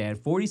Marchand.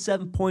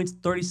 47 points,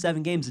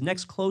 37 games. The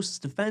next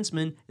closest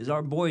defenseman is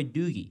our boy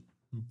Doogie.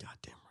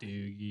 Goddamn right.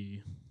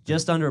 Doogie.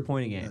 Just under a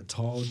point a game. That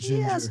tall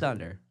ginger. Just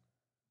under.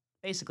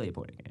 Basically a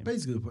point a game.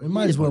 Basically, the point. It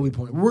might as well be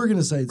point. We're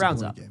gonna say it's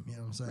Rounds a up. point game. You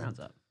know what I'm saying? Rounds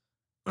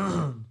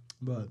up.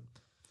 But,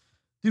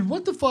 dude,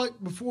 what the fuck?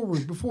 Before we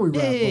wrap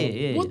up,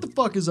 Yeah. what the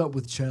fuck is up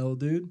with Chell,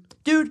 dude?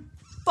 Dude,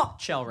 fuck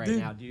Chell right Dude,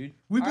 now, dude.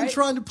 we've All been right?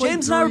 trying to play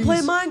James and I were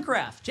threes. playing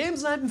Minecraft. James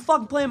and I have been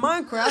fucking playing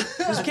Minecraft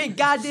because we can't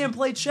goddamn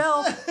play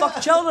Chell.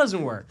 Fuck Chell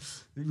doesn't work.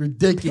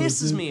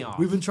 Ridiculous. Pisses dude. me off.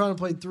 We've been trying to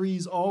play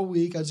threes all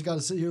week. I just got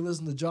to sit here and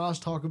listen to Josh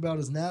talk about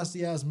his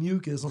nasty ass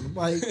mucus on the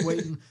mic,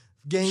 waiting.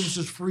 Games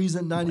just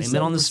freezing 97%. Blame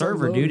it on the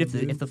server, loaded,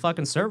 dude. If the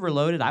fucking server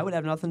loaded, I would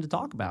have nothing to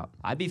talk about.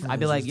 I'd be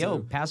like, yo,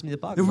 pass me the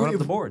puck, run up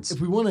the boards.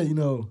 If we want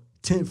to,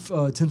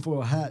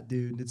 tinfoil hat,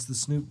 dude, it's the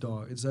Snoop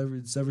Dogg. It's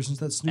ever since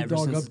that Snoop Ever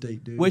Dogg since-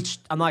 update, dude. Which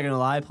I'm not gonna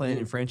lie, playing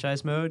in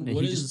franchise mode, and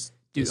What he is just,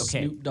 the dude,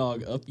 okay. Snoop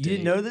Dogg update? You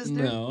didn't know this, dude?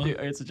 No. Dude,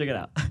 all right, so check it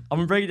out. I'm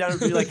gonna break it down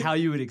for you like how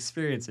you would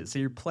experience it. So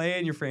you're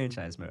playing your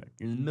franchise mode.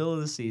 You're in the middle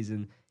of the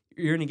season.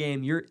 You're in a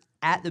game. You're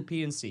at the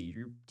PNC.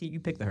 You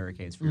pick the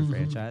Hurricanes for your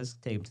franchise.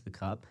 Take them to the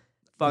Cup.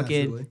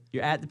 Fucking, Naturally.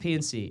 you're at the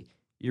PNC.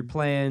 You're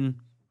playing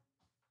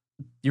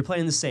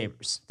the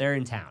Sabres. They're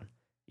in town.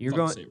 You're Fuck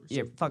going. Sabres.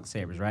 Yeah, fuck the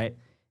Sabres, right?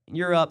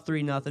 You're up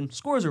 3-0.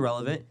 Scores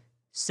irrelevant.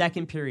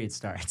 Second period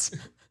starts.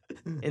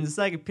 In the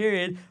second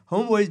period,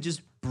 homeboys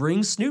just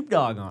bring Snoop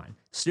Dogg on.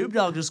 Snoop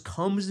Dogg just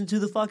comes into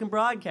the fucking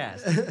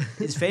broadcast.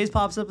 His face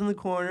pops up in the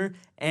corner,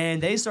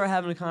 and they start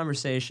having a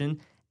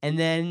conversation. And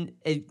then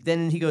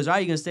he goes, all right,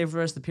 you going to stay for the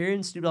rest of the period?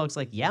 And Snoop Dogg's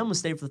like, yeah, I'm going to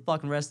stay for the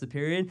fucking rest of the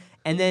period.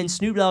 And then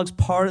Snoop Dogg's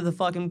part of the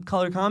fucking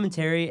color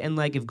commentary. And,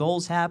 like, if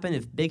goals happen,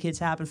 if big hits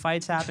happen,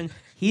 fights happen,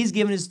 he's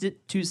giving his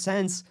 2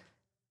 cents.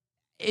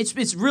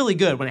 It's really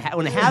good. When it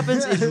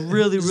happens, it's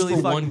really, Is this really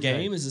for fucking one good.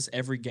 game? Is this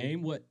every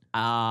game? What?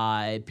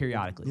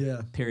 Periodically.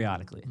 Yeah.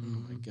 Periodically. Oh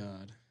my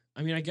god.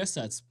 I mean, I guess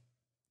that's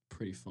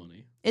pretty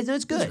funny.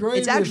 It's good. great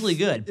It's actually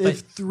good. if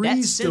But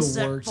threes since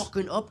still that works.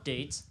 fucking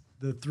update,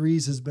 The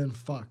threes has been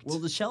fucked. well,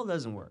 the shell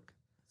doesn't work.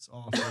 It's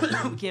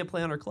awful. We can't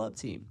play on our club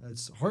team.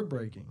 It's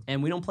heartbreaking.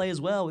 And we don't play as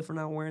well if we're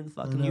not wearing the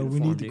I fucking know, uniform,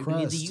 we need the dude. crest.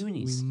 We need the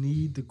unis. We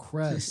need the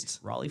crest.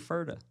 Raleigh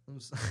Furta.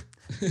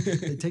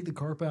 They take the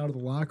carpet out of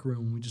the locker room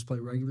and we just play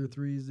regular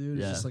threes, dude.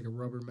 It's Yeah. just like a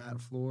rubber mat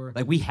floor.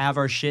 Like, we have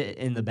our shit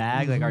in the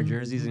bag, like our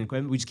jerseys and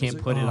equipment. We just can't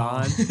like, put it oh.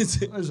 on.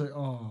 I was like,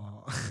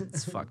 oh.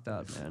 It's fucked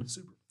up, man.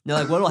 Super. No,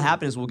 like, what'll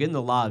happen is we'll get in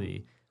the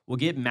lobby. We'll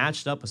get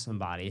matched up with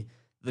somebody.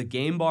 The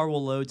game bar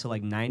will load to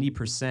like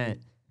 90%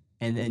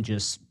 and then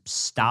just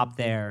stop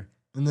there.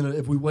 And then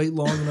if we wait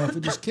long enough,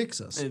 it just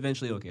kicks us. And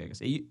eventually, okay, I guess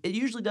it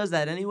usually does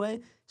that anyway.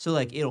 So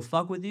like, it'll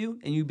fuck with you,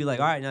 and you'd be like,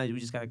 all right, no, we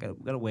just gotta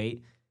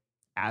wait.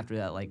 After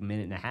that like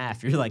minute and a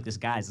half, you're like, this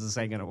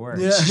ain't gonna work.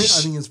 Yeah, I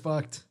think it's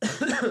fucked.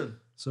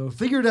 So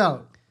figure it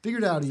out. Figure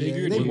it out, EA.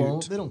 Figure it They out.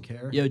 won't. They don't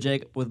care. Yo,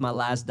 Jake, with my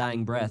last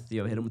dying breath,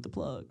 yo, hit him with the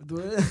plug.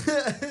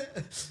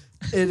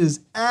 It is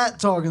at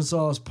Talking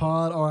Sauce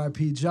Pod,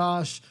 RIP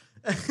Josh.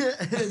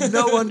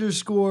 No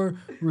underscore.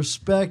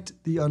 Respect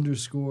the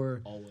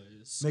underscore. Always.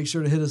 Make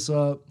sure to hit us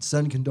up.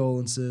 Send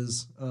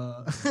condolences.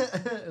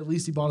 At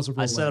least he bought us a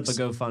Rolex. I set up a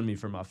GoFundMe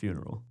for my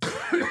funeral.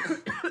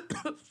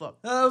 Fuck.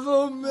 Have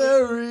a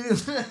merry.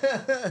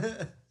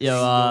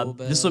 Yo,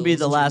 this will be the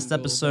bells, last jingle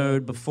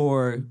episode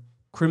before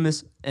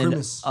Christmas and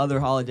Christmas. other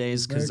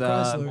holidays. Merry Because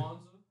Chrysler.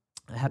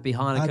 Happy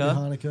Hanukkah. Happy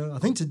Hanukkah. I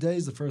think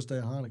today's the first day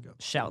of Hanukkah.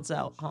 Shouts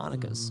out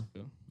Hanukkahs.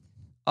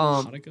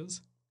 Mm-hmm.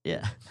 Hanukkahs?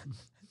 Yeah.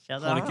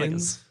 Shouts out Hanukkahs.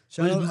 Hanukins?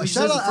 Shout out, We shout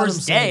said the out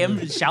first Adam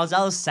day. Sandler. Shouts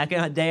out the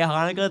second day of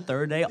Hanukkah,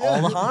 third day,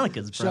 all the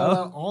Hanukkahs, bro. Shout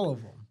out all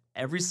of them.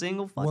 Every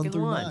single 1 fucking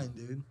through one. 9,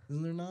 dude.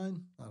 Isn't there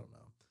 9? I don't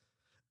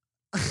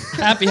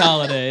know. Happy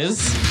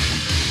holidays.